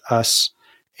enclosed us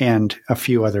and a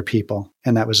few other people,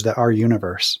 and that was our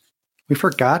universe. We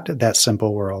forgot that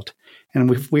simple world, and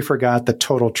we forgot the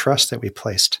total trust that we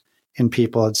placed in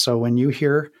people. And so when you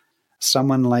hear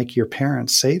someone like your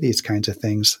parents say these kinds of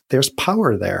things, there's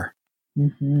power there.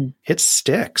 Mm-hmm. It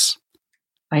sticks.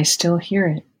 I still hear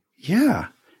it. Yeah.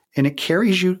 And it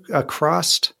carries you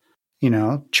across,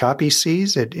 choppy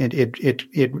seas.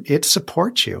 It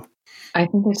supports you. I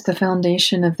think it's the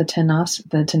foundation of the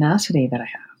tenacity that I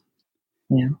have.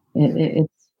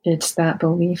 It's that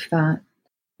belief that,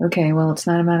 okay, well, it's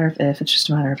not a matter of if, it's just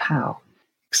a matter of how.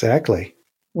 Exactly.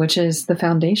 Which is the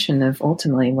foundation of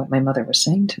ultimately what my mother was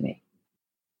saying to me.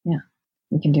 Yeah.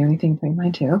 You can do anything you put your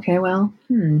mind to. Okay, well,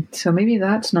 so maybe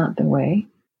that's not the way,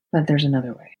 but there's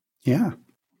another way. Yeah.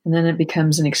 And then it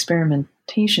becomes an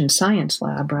experimentation science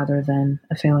lab rather than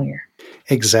a failure.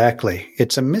 Exactly.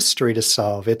 It's a mystery to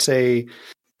solve. It's a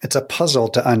puzzle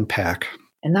to unpack.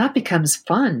 And that becomes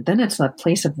fun. Then it's a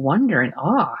place of wonder and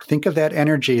awe. Think of that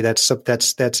energy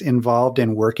that's involved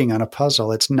in working on a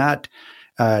puzzle. It's not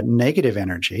negative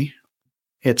energy.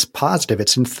 It's positive.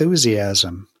 It's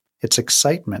enthusiasm. It's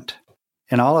excitement.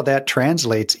 And all of that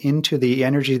translates into the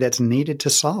energy that's needed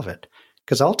to solve it.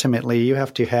 Because ultimately, you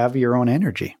have to have your own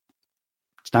energy.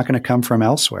 It's not going to come from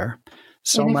elsewhere.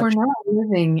 And if we're not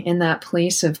living in that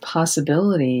place of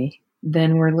possibility,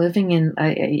 then we're living in,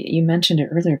 you mentioned it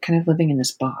earlier, kind of living in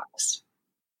this box,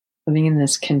 living in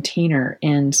this container.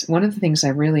 And one of the things I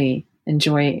really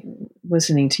enjoy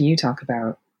listening to you talk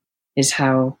about is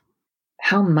how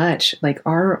much like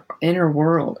our inner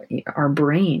world, our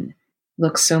brain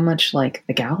looks so much like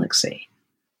the galaxy.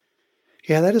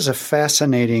 Yeah, that is a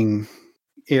fascinating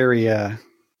area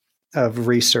of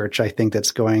research, I think,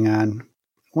 that's going on.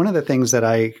 One of the things that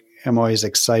I am always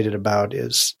excited about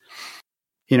is,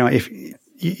 if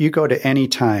you go to any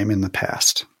time in the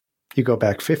past, you go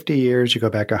back 50 years, you go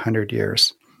back 100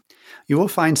 years, you will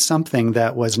find something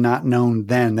that was not known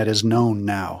then that is known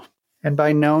now. And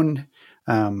by known,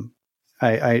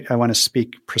 I want to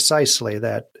speak precisely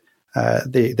that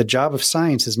the job of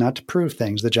science is not to prove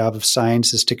things. The job of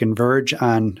science is to converge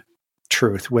on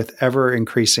truth with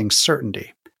ever-increasing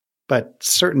certainty. But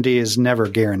certainty is never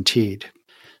guaranteed.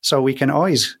 So we can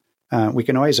always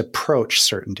approach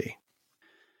certainty.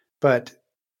 But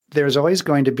there's always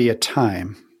going to be a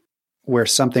time where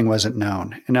something wasn't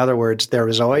known. In other words, there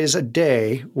was always a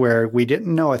day where we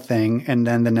didn't know a thing, and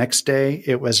then the next day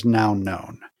it was now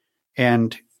known.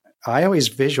 And I always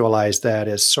visualize that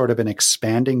as sort of an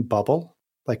expanding bubble,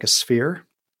 like a sphere.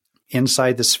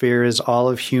 Inside the sphere is all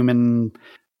of human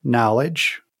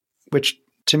knowledge, which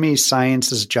to me,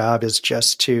 science's job is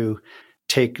just to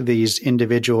take these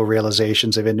individual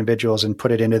realizations of individuals and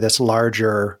put it into this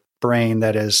larger brain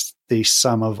that is the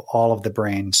sum of all of the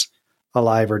brains,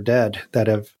 alive or dead, that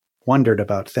have wondered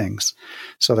about things.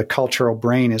 So the cultural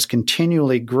brain is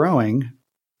continually growing,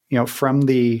 from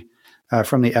the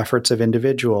efforts of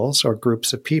individuals or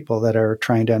groups of people that are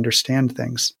trying to understand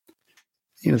things.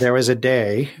 There was a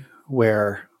day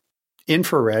where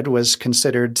infrared was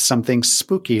considered something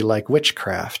spooky like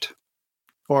witchcraft,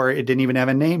 or it didn't even have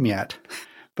a name yet,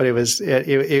 but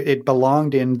it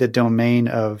belonged in the domain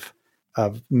of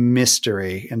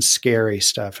mystery and scary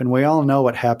stuff. And we all know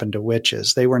what happened to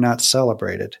witches. They were not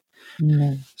celebrated.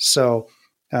 Mm. So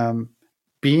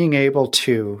being able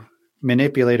to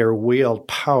manipulate or wield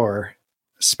power,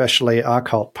 especially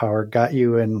occult power, got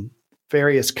you in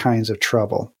various kinds of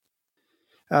trouble.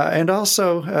 And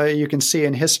also, you can see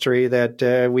in history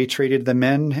that we treated the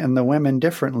men and the women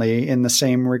differently in the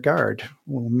same regard.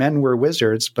 Well, men were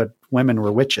wizards, but women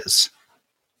were witches.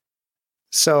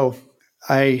 So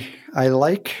I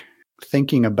like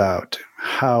thinking about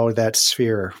how that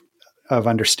sphere of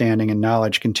understanding and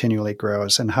knowledge continually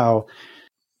grows, and how,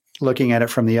 looking at it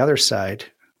from the other side,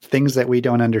 things that we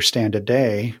don't understand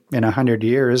today, in 100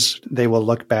 years, they will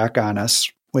look back on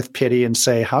us with pity and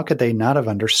say, how could they not have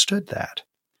understood that?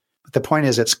 But the point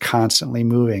is, it's constantly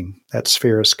moving. That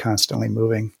sphere is constantly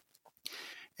moving.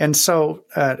 And so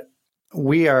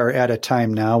we are at a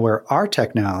time now where our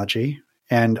technology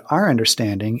and our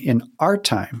understanding in our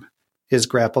time is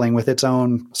grappling with its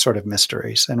own sort of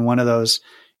mysteries. And one of those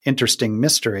interesting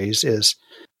mysteries is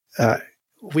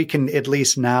we can at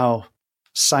least now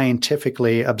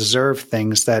scientifically observe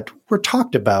things that were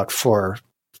talked about for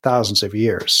thousands of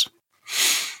years.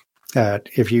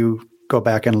 If you go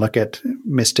back and look at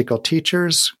mystical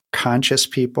teachers, conscious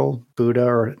people, Buddha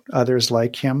or others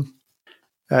like him,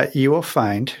 you will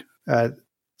find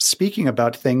speaking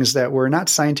about things that were not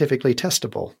scientifically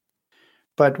testable.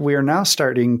 But we are now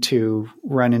starting to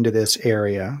run into this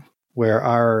area where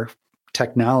our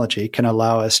technology can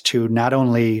allow us to not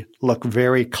only look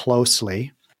very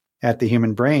closely at the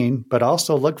human brain, but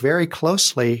also look very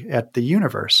closely at the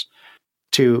universe,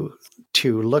 to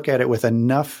look at it with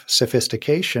enough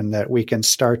sophistication that we can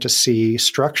start to see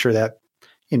structure that,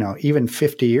 even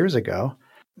 50 years ago,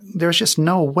 there's just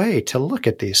no way to look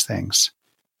at these things.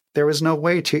 There was no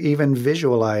way to even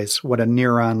visualize what a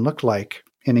neuron looked like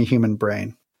in a human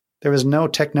brain. There was no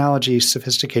technology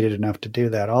sophisticated enough to do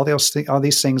that. All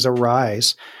these things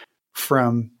arise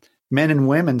from men and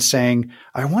women saying,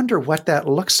 I wonder what that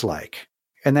looks like.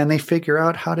 And then they figure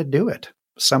out how to do it.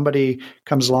 Somebody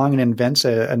comes along and invents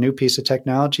a new piece of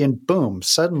technology, and boom,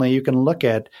 suddenly you can look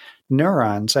at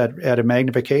neurons at a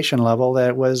magnification level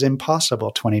that was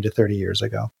impossible 20 to 30 years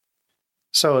ago.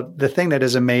 So the thing that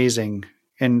is amazing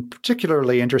and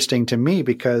particularly interesting to me,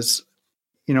 because,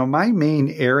 my main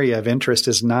area of interest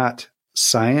is not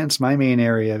science. My main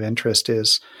area of interest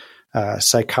is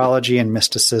psychology and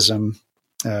mysticism,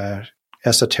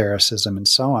 esotericism, and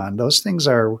so on. Those things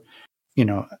are,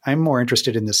 I'm more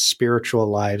interested in the spiritual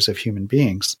lives of human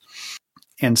beings.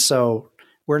 And so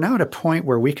we're now at a point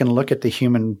where we can look at the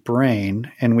human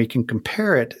brain and we can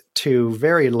compare it to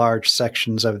very large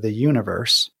sections of the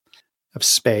universe, of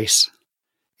space,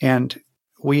 and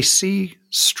we see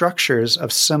structures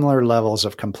of similar levels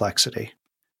of complexity.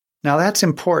 Now that's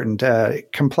important.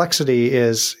 Complexity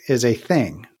is a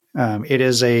thing.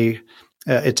 It's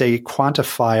a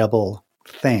quantifiable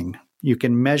thing. You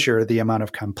can measure the amount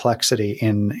of complexity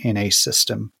in a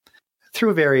system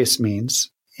through various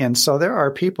means. And so there are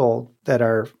people that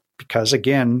are, because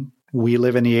again, we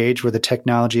live in the age where the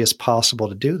technology is possible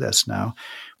to do this now,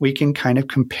 we can kind of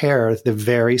compare the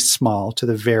very small to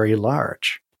the very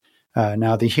large.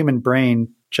 Now, the human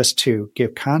brain, just to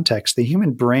give context, the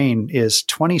human brain is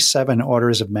 27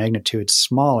 orders of magnitude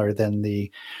smaller than the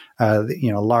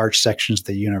large sections of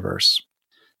the universe.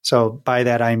 So by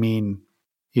that, I mean,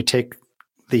 you take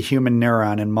the human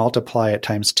neuron and multiply it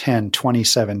times 10,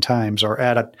 27 times, or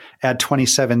add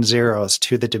 27 zeros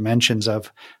to the dimensions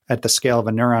at the scale of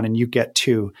a neuron, and you get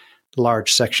to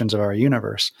large sections of our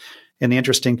universe. And the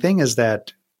interesting thing is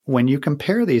that when you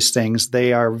compare these things,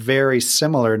 they are very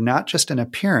similar, not just in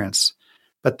appearance,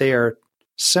 but they are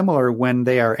similar when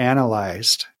they are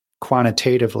analyzed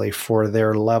quantitatively for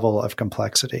their level of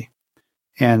complexity.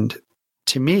 And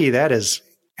to me, that is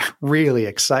really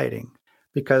exciting.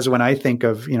 Because when I think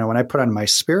of, when I put on my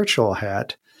spiritual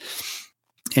hat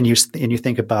and you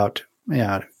think about,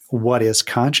 what is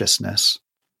consciousness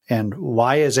and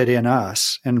why is it in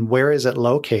us and where is it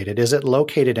located? Is it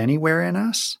located anywhere in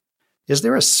us? Is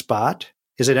there a spot?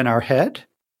 Is it in our head?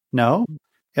 No.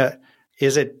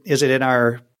 Is it in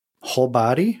our whole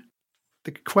body?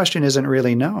 The question isn't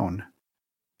really known.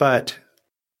 But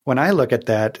when I look at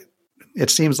that, it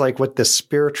seems like what the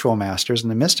spiritual masters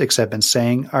and the mystics have been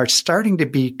saying are starting to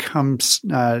become,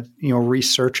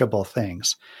 researchable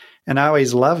things. And I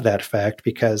always love that fact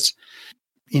because,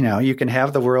 you can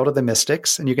have the world of the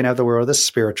mystics and you can have the world of the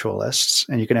spiritualists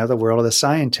and you can have the world of the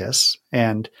scientists.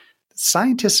 And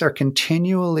scientists are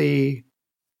continually,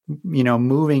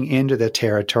 moving into the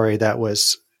territory that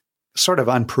was sort of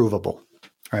unprovable,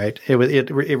 right?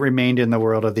 It remained in the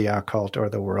world of the occult or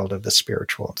the world of the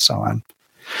spiritual and so on.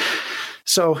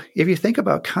 So if you think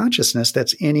about consciousness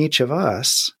that's in each of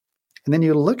us, and then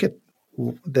you look at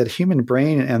the human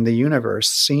brain and the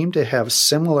universe seem to have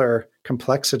similar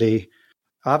complexity,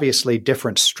 obviously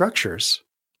different structures.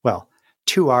 Well,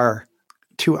 to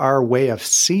our way of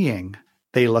seeing,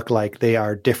 they look like they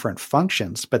are different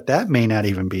functions, but that may not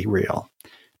even be real.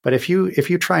 But if you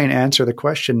try and answer the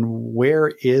question,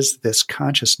 where is this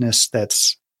consciousness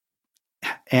that's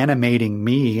animating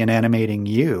me and animating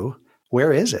you?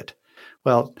 Where is it?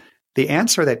 Well, the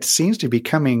answer that seems to be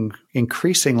becoming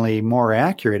increasingly more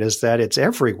accurate is that it's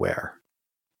everywhere.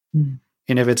 Mm.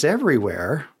 And if it's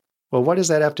everywhere, well, what does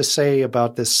that have to say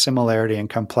about this similarity and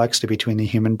complexity between the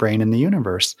human brain and the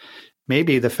universe?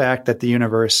 Maybe the fact that the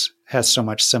universe has so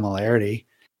much similarity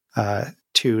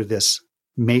to this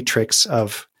matrix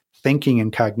of thinking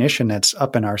and cognition that's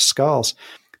up in our skulls,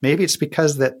 maybe it's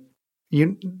because that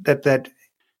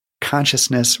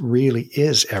consciousness really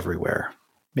is everywhere.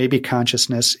 Maybe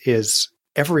consciousness is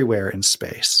everywhere in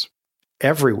space,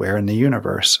 everywhere in the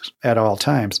universe at all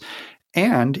times.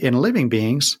 And in living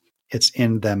beings, it's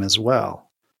in them as well.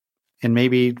 And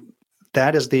maybe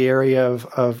that is the area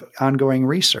of ongoing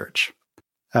research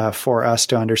for us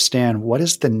to understand what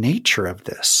is the nature of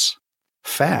this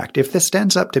fact. If this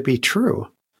ends up to be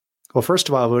true, well, first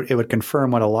of all, it would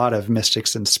confirm what a lot of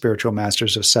mystics and spiritual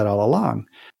masters have said all along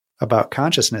about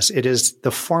consciousness. It is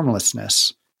the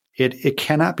formlessness. It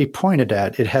cannot be pointed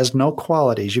at. It has no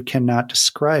qualities. You cannot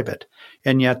describe it.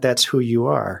 And yet that's who you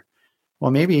are. Well,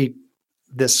 maybe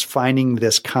finding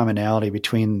this commonality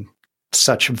between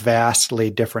such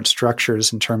vastly different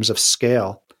structures in terms of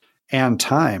scale and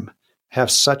time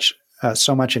have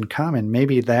so much in common.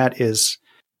 Maybe that is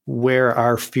where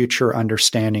our future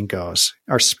understanding goes,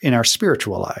 in our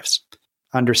spiritual lives,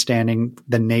 understanding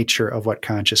the nature of what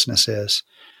consciousness is.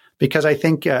 Because I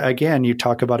think, again, you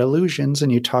talk about illusions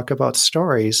and you talk about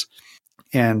stories.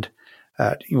 And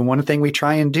one thing we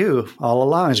try and do all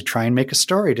along is try and make a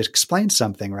story to explain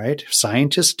something, right?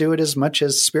 Scientists do it as much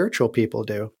as spiritual people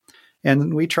do.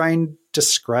 And we try and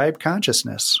describe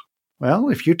consciousness. Well,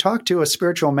 if you talk to a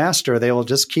spiritual master, they will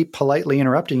just keep politely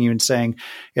interrupting you and saying,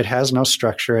 it has no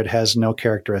structure, it has no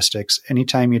characteristics.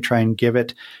 Anytime you try and give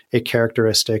it a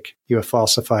characteristic, you have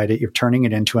falsified it. You're turning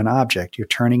it into an object. You're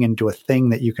turning it into a thing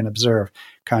that you can observe.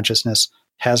 Consciousness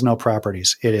has no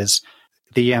properties. It is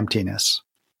the emptiness.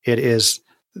 It is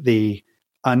the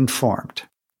unformed.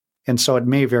 And so it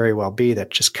may very well be that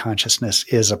just consciousness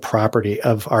is a property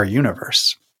of our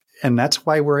universe. And that's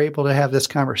why we're able to have this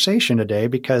conversation today,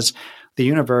 because the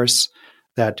universe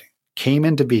that came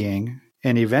into being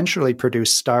and eventually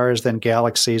produced stars, then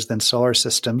galaxies, then solar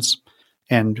systems,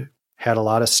 and had a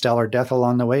lot of stellar death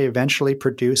along the way, eventually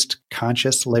produced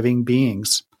conscious living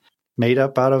beings made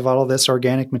up out of all of this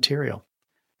organic material.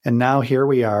 And now here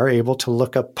we are able to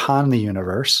look upon the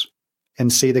universe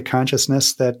and see the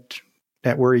consciousness that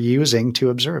we're using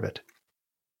to observe it.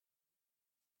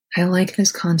 I like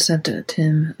this concept,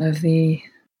 Tim, of the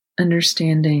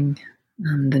understanding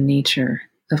the nature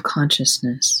of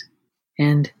consciousness.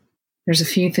 And there's a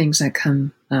few things that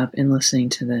come up in listening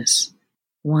to this.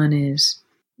 One is,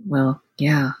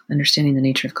 understanding the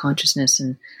nature of consciousness.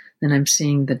 And then I'm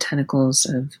seeing the tentacles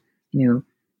of,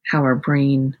 how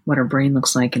what our brain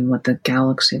looks like and what the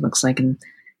galaxy looks like, and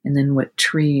then what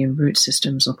tree and root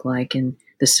systems look like, and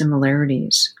the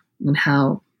similarities and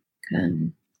how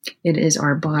it is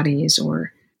our bodies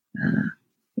or,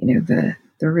 the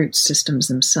root systems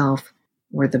themselves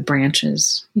or the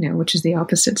branches, which is the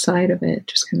opposite side of it,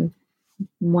 just kind of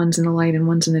one's in the light and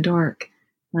one's in the dark.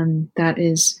 And that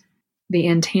is the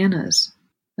antennas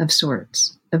of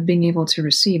sorts of being able to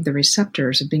receive, the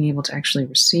receptors of being able to actually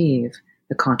receive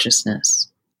the consciousness.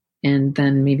 And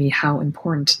then maybe how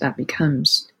important that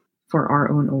becomes for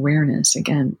our own awareness.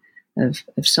 Again, of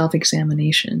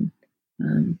self-examination,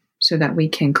 so that we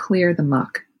can clear the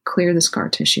muck, clear the scar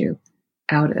tissue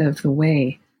out of the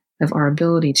way of our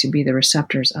ability to be the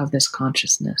receptors of this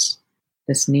consciousness,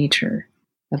 this nature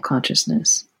of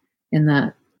consciousness. And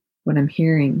that what I'm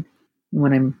hearing,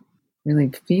 what I'm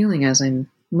really feeling as I'm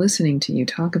listening to you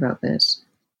talk about this,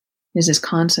 is this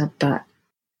concept that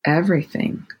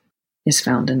everything is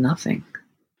found in nothing.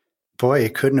 Boy, you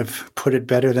couldn't have put it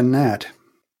better than that.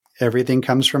 Everything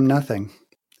comes from nothing.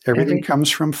 Everything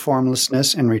comes from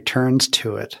formlessness and returns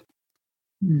to it.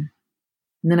 And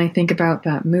then I think about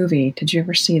that movie. Did you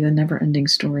ever see The Never-Ending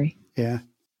Story? Yeah.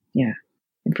 Yeah.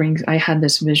 I had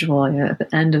this visual at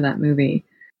the end of that movie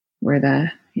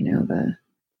where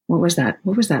what was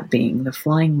that being? The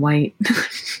flying white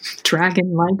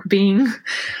dragon-like being?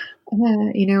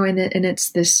 And it's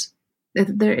this,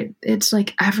 it's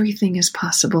like everything is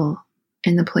possible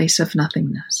in the place of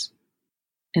nothingness.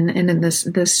 And in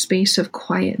this space of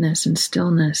quietness and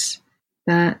stillness,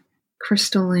 that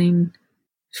crystalline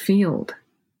field,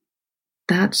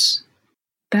 that's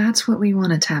what we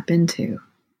want to tap into.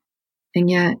 And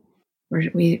yet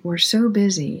we're so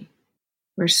busy,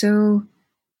 we're so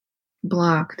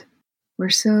blocked, we're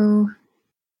so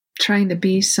trying to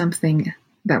be something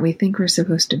that we think we're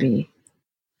supposed to be,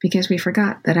 because we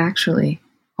forgot that actually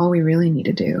all we really need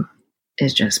to do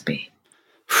is just be.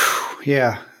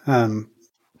 Yeah.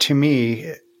 To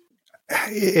me,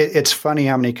 it's funny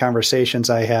how many conversations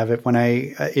I have when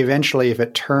if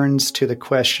it turns to the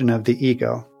question of the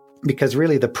ego, because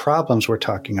really the problems we're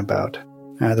talking about,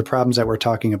 the problems that we're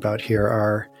talking about here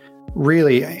are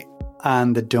really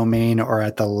on the domain or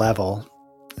at the level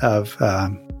of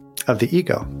the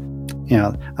ego,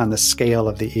 on the scale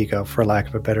of the ego, for lack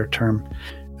of a better term.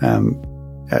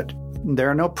 There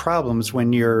are no problems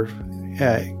when you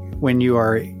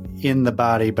are in the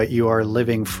body, but you are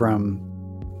living from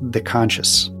the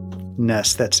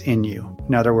consciousness that's in you.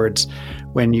 In other words,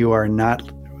 when you are not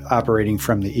operating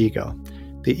from the ego.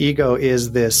 The ego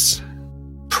is this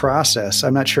process.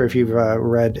 I'm not sure if you've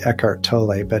read Eckhart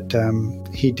Tolle, but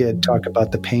he did talk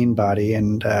about the pain body,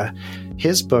 and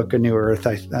his book, A New Earth,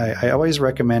 I always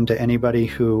recommend to anybody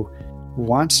who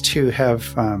wants to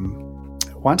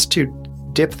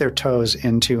dip their toes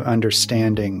into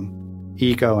understanding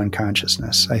ego and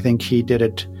consciousness. I think he did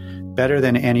it better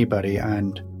than anybody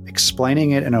on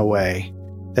explaining it in a way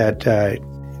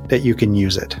that you can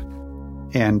use it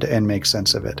and make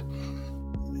sense of it.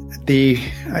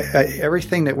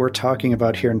 Everything that we're talking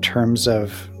about here in terms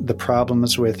of the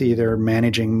problems with either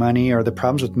managing money or the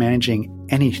problems with managing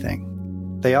anything,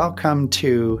 they all come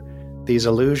to these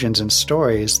illusions and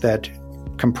stories that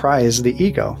comprise the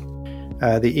ego.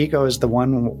 The ego is the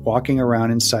one walking around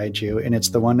inside you, and it's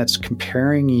the one that's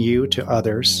comparing you to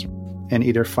others and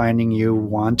either finding you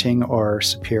wanting or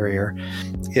superior.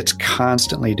 It's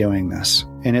constantly doing this,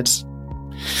 and it's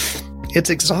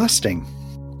exhausting.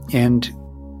 And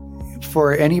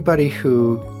for anybody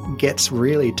who gets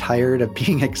really tired of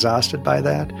being exhausted by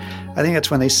that, I think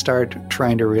that's when they start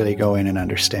trying to really go in and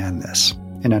understand this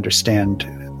and understand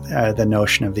the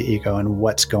notion of the ego and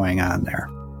what's going on there.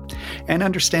 And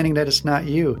understanding that it's not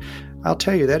you. I'll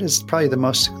tell you, that is probably the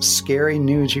most scary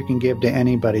news you can give to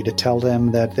anybody, to tell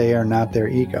them that they are not their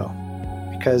ego.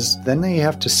 Because then they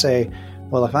have to say,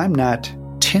 well, if I'm not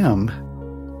Tim,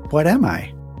 what am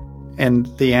I? And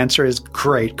the answer is,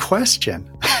 great question.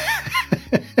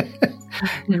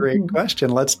 Great question.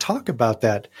 Let's talk about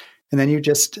that. And then you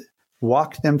just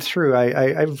walk them through.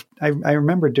 I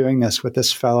remember doing this with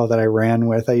this fellow that I ran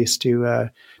with. I used to,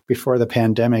 before the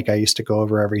pandemic, I used to go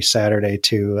over every Saturday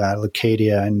to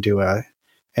Leucadia and do an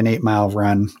 8-mile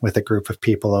run with a group of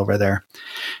people over there.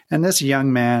 And this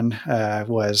young man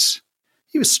was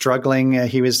struggling.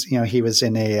 He was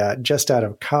in just out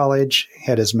of college,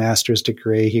 had his master's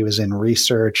degree. He was in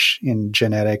research in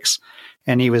genetics,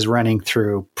 and he was running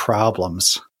through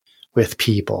problems with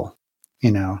people,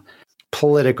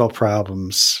 political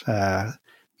problems,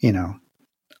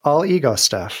 all ego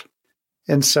stuff.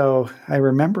 And so I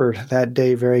remember that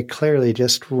day very clearly,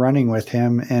 just running with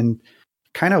him and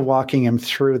kind of walking him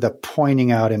through the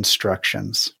pointing out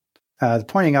instructions. The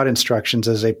pointing out instructions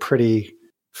is a pretty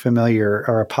familiar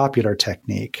or a popular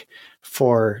technique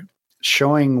for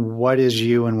showing what is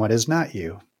you and what is not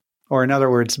you. Or in other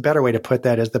words, a better way to put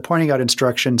that is the pointing out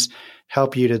instructions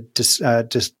help you to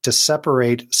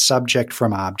separate subject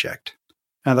from object.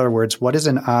 In other words, what is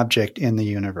an object in the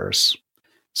universe?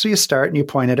 So you start and you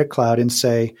point at a cloud and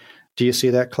say, do you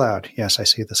see that cloud? Yes, I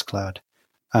see this cloud.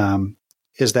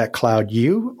 Is that cloud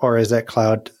you, or is that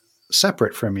cloud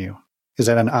separate from you? Is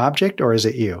that an object or is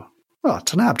it you? Well,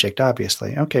 it's an object,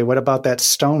 obviously. Okay, what about that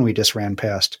stone we just ran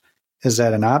past? Is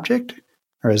that an object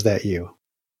or is that you?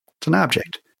 It's an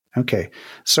object. Okay.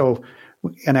 So,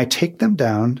 and I take them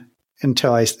down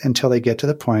until they get to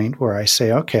the point where I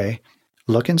say, okay,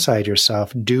 look inside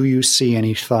yourself. Do you see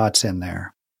any thoughts in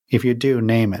there? If you do,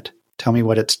 name it. Tell me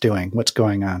what it's doing. What's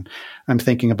going on? I'm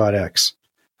thinking about X.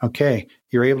 Okay.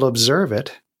 You're able to observe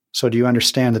it. So do you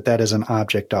understand that that is an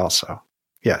object also?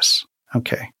 Yes.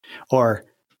 Okay. Or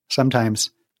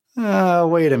sometimes,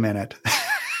 wait a minute.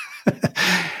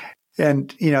 And,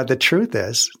 the truth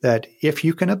is that if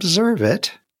you can observe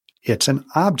it, it's an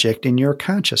object in your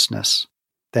consciousness.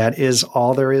 That is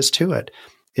all there is to it.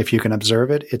 If you can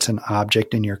observe it, it's an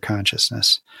object in your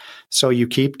consciousness. So you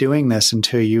keep doing this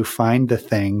until you find the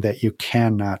thing that you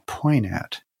cannot point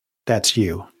at. That's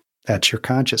you. That's your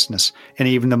consciousness. And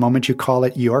even the moment you call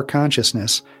it your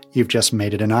consciousness, you've just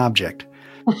made it an object.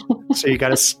 So you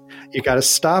got to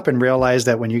stop and realize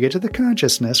that when you get to the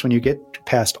consciousness, when you get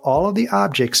past all of the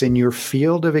objects in your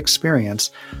field of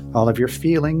experience, all of your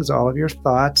feelings, all of your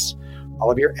thoughts, all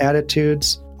of your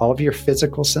attitudes, all of your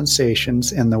physical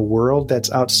sensations, and the world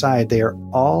that's outside, they are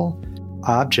all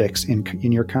objects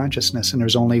in your consciousness. And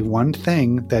there's only one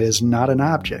thing that is not an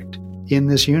object in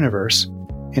this universe,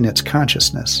 and it's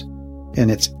consciousness. And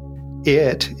it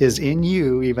is in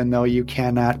you, even though you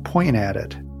cannot point at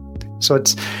it. So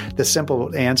it's the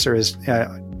simple answer is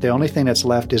the only thing that's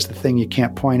left is the thing you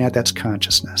can't point at. That's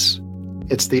consciousness.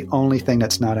 It's the only thing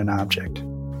that's not an object.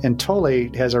 And Tolle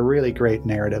has a really great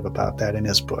narrative about that in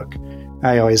his book.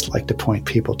 I always like to point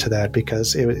people to that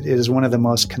because it is one of the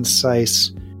most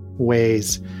concise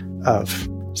ways of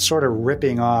sort of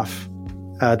ripping off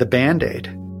the Band-Aid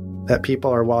that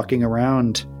people are walking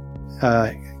around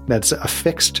that's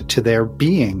affixed to their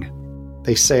being.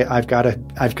 They say, I've got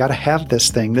to have this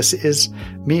thing. This is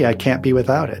me. I can't be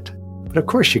without it. But of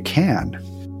course you can.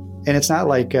 And it's not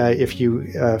like if you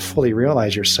fully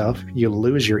realize yourself, you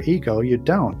lose your ego. You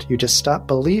don't. You just stop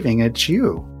believing it's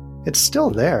you. It's still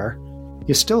there.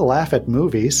 You still laugh at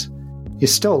movies. You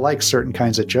still like certain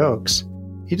kinds of jokes.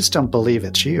 You just don't believe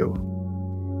it's you.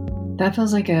 That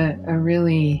feels like a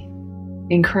really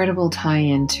incredible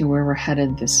tie-in to where we're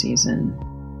headed this season.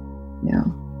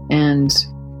 And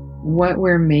what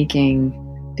we're making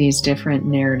these different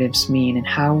narratives mean and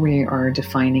how we are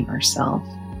defining ourselves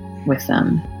with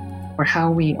them, or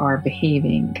how we are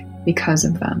behaving because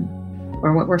of them,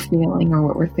 or what we're feeling or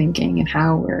what we're thinking, and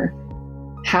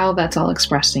how that's all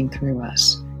expressing through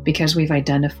us, because we've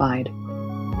identified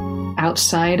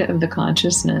outside of the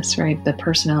consciousness, right, the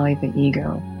personality, the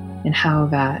ego, and how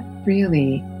that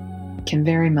really can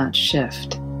very much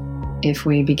shift if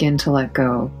we begin to let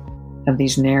go of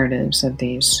these narratives, of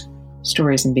these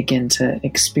stories, and begin to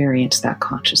experience that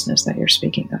consciousness that you're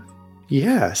speaking of.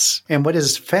 Yes. And what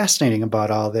is fascinating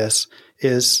about all this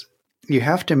is you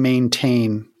have to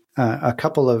maintain a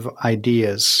couple of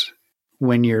ideas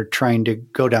when you're trying to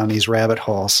go down these rabbit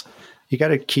holes. You got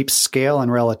to keep scale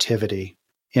and relativity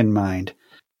in mind.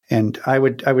 And I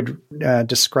would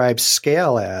describe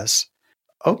scale as,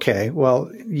 okay, well,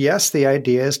 yes, the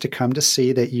idea is to come to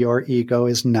see that your ego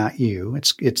is not you.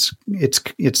 It's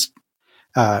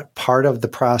part of the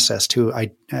process to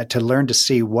learn to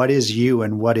see what is you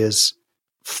and what is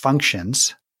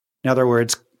functions. In other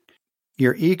words,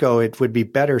 your ego, it would be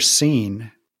better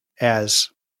seen as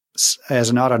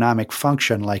an autonomic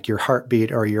function like your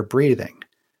heartbeat or your breathing.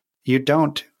 You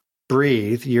don't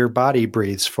breathe, your body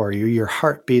breathes for you, your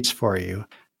heart beats for you.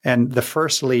 And the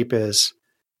first leap is,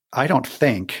 I don't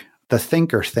think, the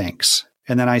thinker thinks.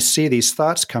 And then I see these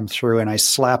thoughts come through and I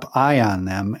slap I on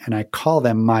them and I call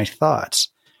them my thoughts.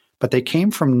 But they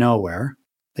came from nowhere.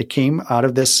 They came out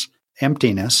of this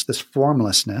emptiness, this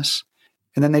formlessness,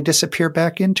 and then they disappear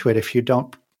back into it if you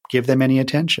don't give them any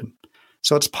attention.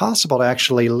 So it's possible to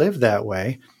actually live that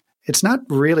way. It's not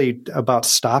really about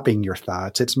stopping your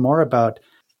thoughts. It's more about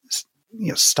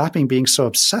stopping being so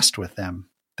obsessed with them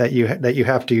that you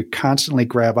have to constantly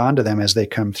grab onto them as they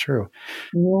come through.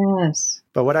 Yes.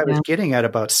 But what I was getting at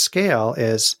about scale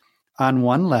is on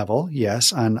one level,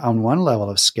 yes, on one level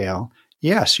of scale,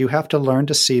 yes, you have to learn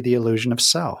to see the illusion of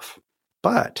self.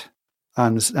 But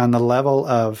on the level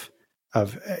of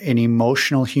an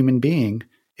emotional human being,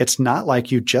 it's not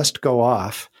like you just go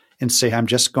off and say, I'm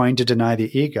just going to deny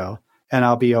the ego and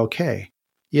I'll be okay.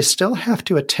 You still have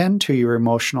to attend to your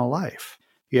emotional life.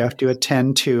 You have to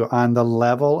attend to, on the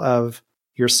level of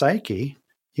your psyche,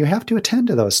 you have to attend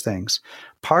to those things.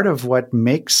 Part of what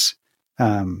makes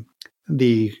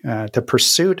the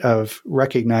pursuit of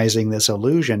recognizing this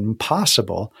illusion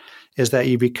possible is that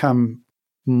you become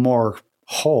more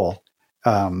whole.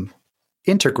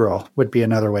 Integral would be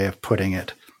another way of putting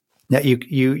it. that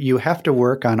you have to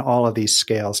work on all of these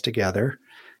scales together.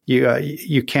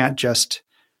 You can't just,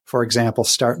 for example,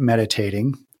 start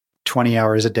meditating 20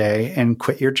 hours a day and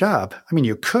quit your job. I mean,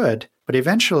 you could, but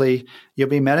eventually you'll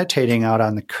be meditating out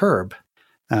on the curb,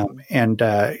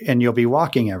 and you'll be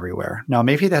walking everywhere. Now,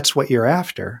 maybe that's what you're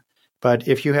after, but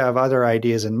if you have other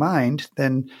ideas in mind,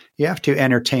 then you have to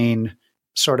entertain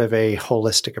sort of a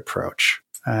holistic approach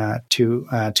to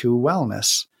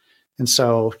wellness. And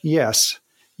so, yes,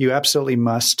 you absolutely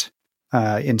must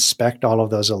inspect all of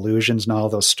those illusions and all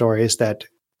of those stories that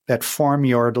form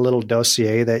your little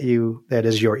dossier that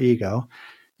is your ego.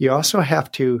 You also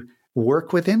have to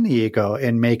work within the ego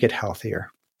and make it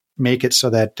healthier. Make it so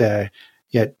that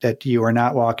that you are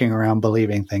not walking around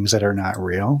believing things that are not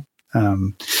real.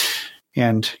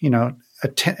 And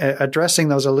addressing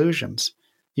those illusions.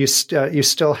 You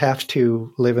still have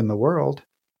to live in the world.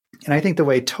 And I think the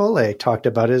way Tolle talked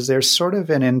about it is there's sort of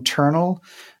an internal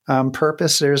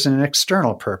purpose, there's an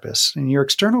external purpose. And your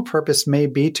external purpose may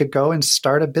be to go and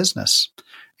start a business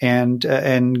and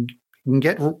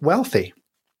get wealthy.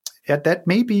 That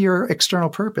may be your external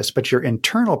purpose, but your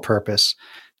internal purpose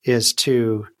is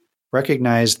to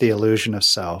recognize the illusion of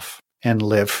self and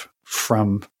live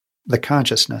from the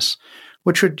consciousness,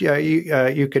 which would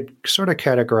you could sort of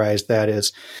categorize that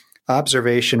as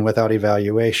observation without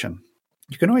evaluation.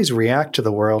 You can always react to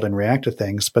the world and react to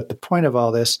things, but the point of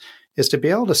all this is to be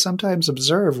able to sometimes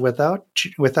observe without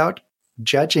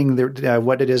judging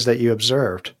what it is that you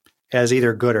observed as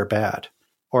either good or bad,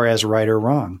 or as right or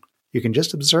wrong. You can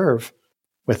just observe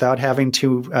without having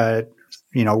to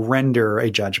render a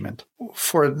judgment.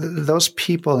 For those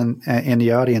people in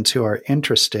the audience who are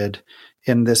interested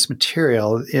in this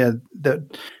material,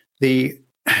 the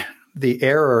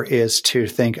error is to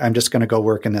think, I'm just going to go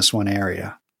work in this one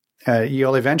area.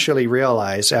 You'll eventually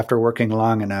realize after working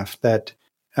long enough that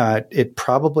it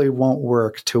probably won't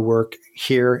work to work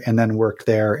here and then work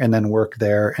there and then work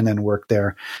there and then work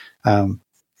there.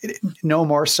 No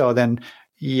more so than,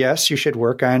 yes, you should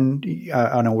work on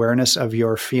awareness of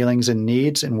your feelings and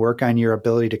needs and work on your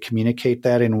ability to communicate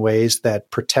that in ways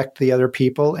that protect the other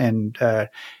people and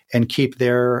keep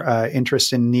their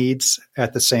interests and needs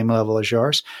at the same level as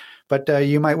yours. But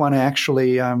you might want to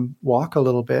actually walk a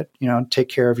little bit, take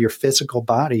care of your physical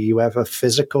body. You have a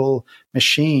physical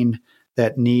machine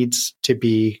that needs to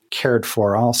be cared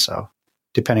for also,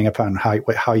 depending upon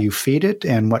how you feed it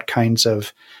and what kinds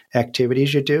of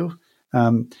activities you do.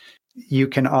 You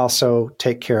can also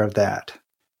take care of that.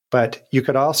 But you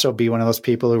could also be one of those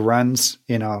people who runs,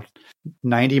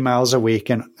 90 miles a week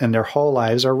and their whole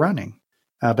lives are running,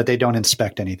 but they don't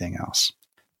inspect anything else.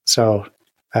 So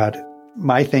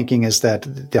my thinking is that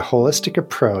the holistic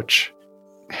approach,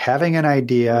 having an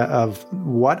idea of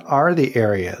what are the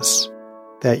areas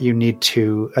that you need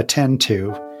to attend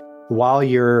to while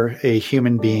you're a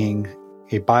human being,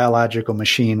 a biological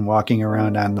machine walking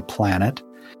around on the planet,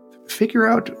 figure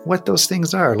out what those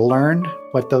things are, learn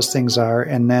what those things are,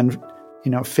 and then,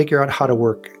 figure out how to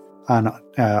work on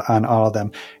all of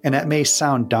them. And that may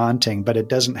sound daunting, but it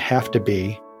doesn't have to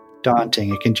be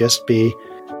daunting. It can just be,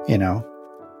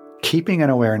 keeping an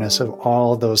awareness of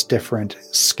all those different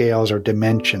scales or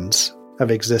dimensions of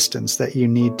existence that you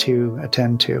need to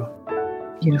attend to.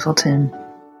 Beautiful, Tim.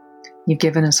 You've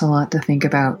given us a lot to think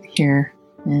about here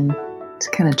and to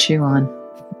kind of chew on.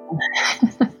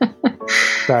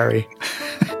 Sorry.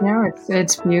 No,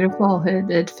 it's beautiful.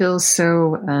 It feels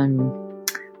so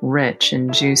rich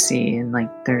and juicy, and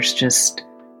like there's just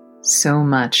so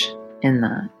much in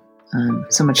that.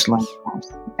 So much love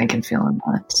I can feel in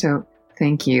that. So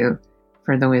thank you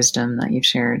for the wisdom that you've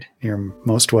shared. You're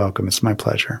most welcome. It's my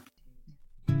pleasure.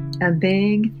 A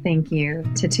big thank you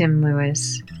to Tim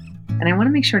Lewis. And I want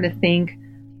to make sure to thank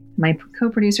my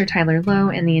co-producer, Tyler Lowe,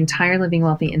 and the entire Living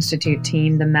Wealthy Institute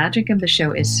team. The magic of the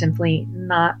show is simply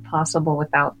not possible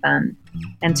without them.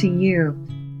 And to you,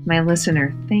 my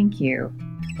listener, thank you.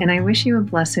 And I wish you a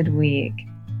blessed week.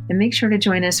 And make sure to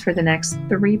join us for the next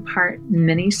 3-part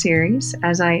mini-series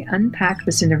as I unpack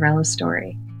the Cinderella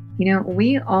story.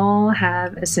 We all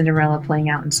have a Cinderella playing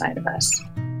out inside of us.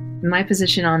 My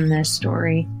position on this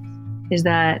story is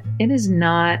that it is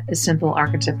not a simple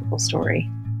archetypical story.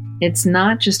 It's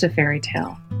not just a fairy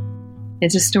tale.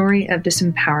 It's a story of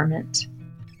disempowerment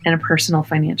and a personal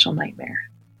financial nightmare.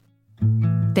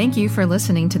 Thank you for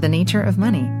listening to The Nature of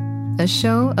Money, a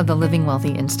show of the Living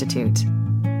Wealthy Institute.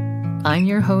 I'm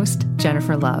your host,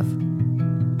 Jennifer Love.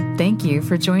 Thank you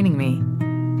for joining me.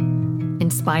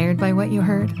 Inspired by what you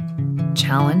heard?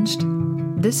 Challenged?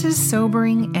 This is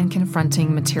sobering and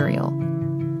confronting material.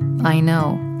 I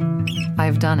know.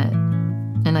 I've done it,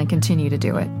 and I continue to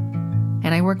do it.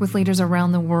 and I work with leaders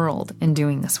around the world in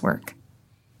doing this work.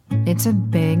 It's a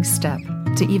big step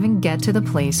to even get to the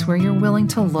place where you're willing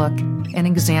to look and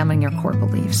examine your core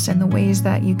beliefs and the ways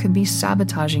that you could be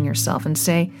sabotaging yourself and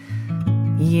say,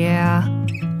 yeah,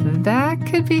 that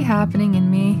could be happening in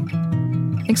me.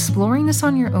 Exploring this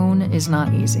on your own is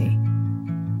not easy.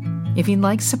 If you'd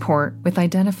like support with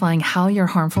identifying how your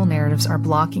harmful narratives are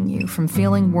blocking you from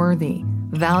feeling worthy,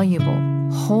 valuable,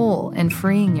 whole, and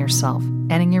freeing yourself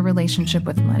and in your relationship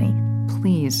with money,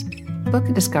 please book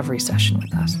a discovery session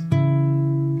with us.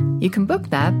 You can book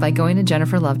that by going to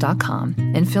jenniferlove.com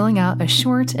and filling out a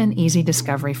short and easy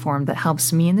discovery form that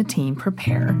helps me and the team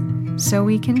prepare so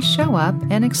we can show up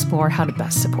and explore how to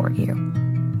best support you.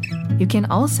 You can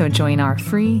also join our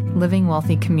free Living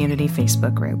Wealthy community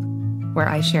Facebook group, where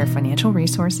I share financial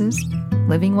resources,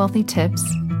 living wealthy tips,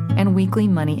 and weekly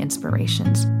money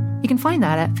inspirations. You can find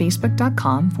that at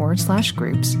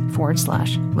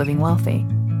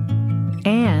facebook.com/groups/livingwealthy.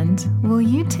 And will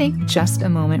you take just a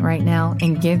moment right now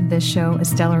and give this show a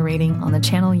stellar rating on the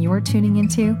channel you're tuning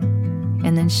into?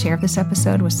 And then share this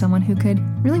episode with someone who could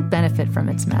really benefit from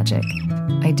its magic.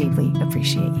 I deeply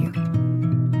appreciate you.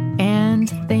 And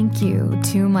thank you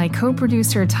to my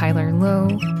co-producer, Tyler Lowe,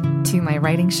 to my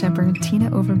writing shepherd,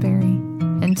 Tina Overberry,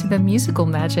 and to the musical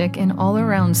magic and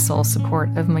all-around soul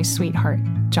support of my sweetheart,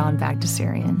 John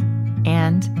Bagdasarian,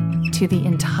 and to the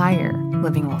entire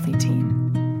Living Wealthy team.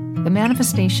 The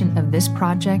manifestation of this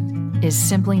project is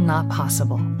simply not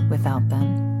possible without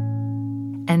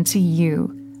them. And to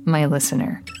you, my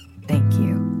listener, thank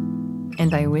you.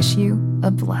 And I wish you a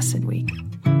blessed week.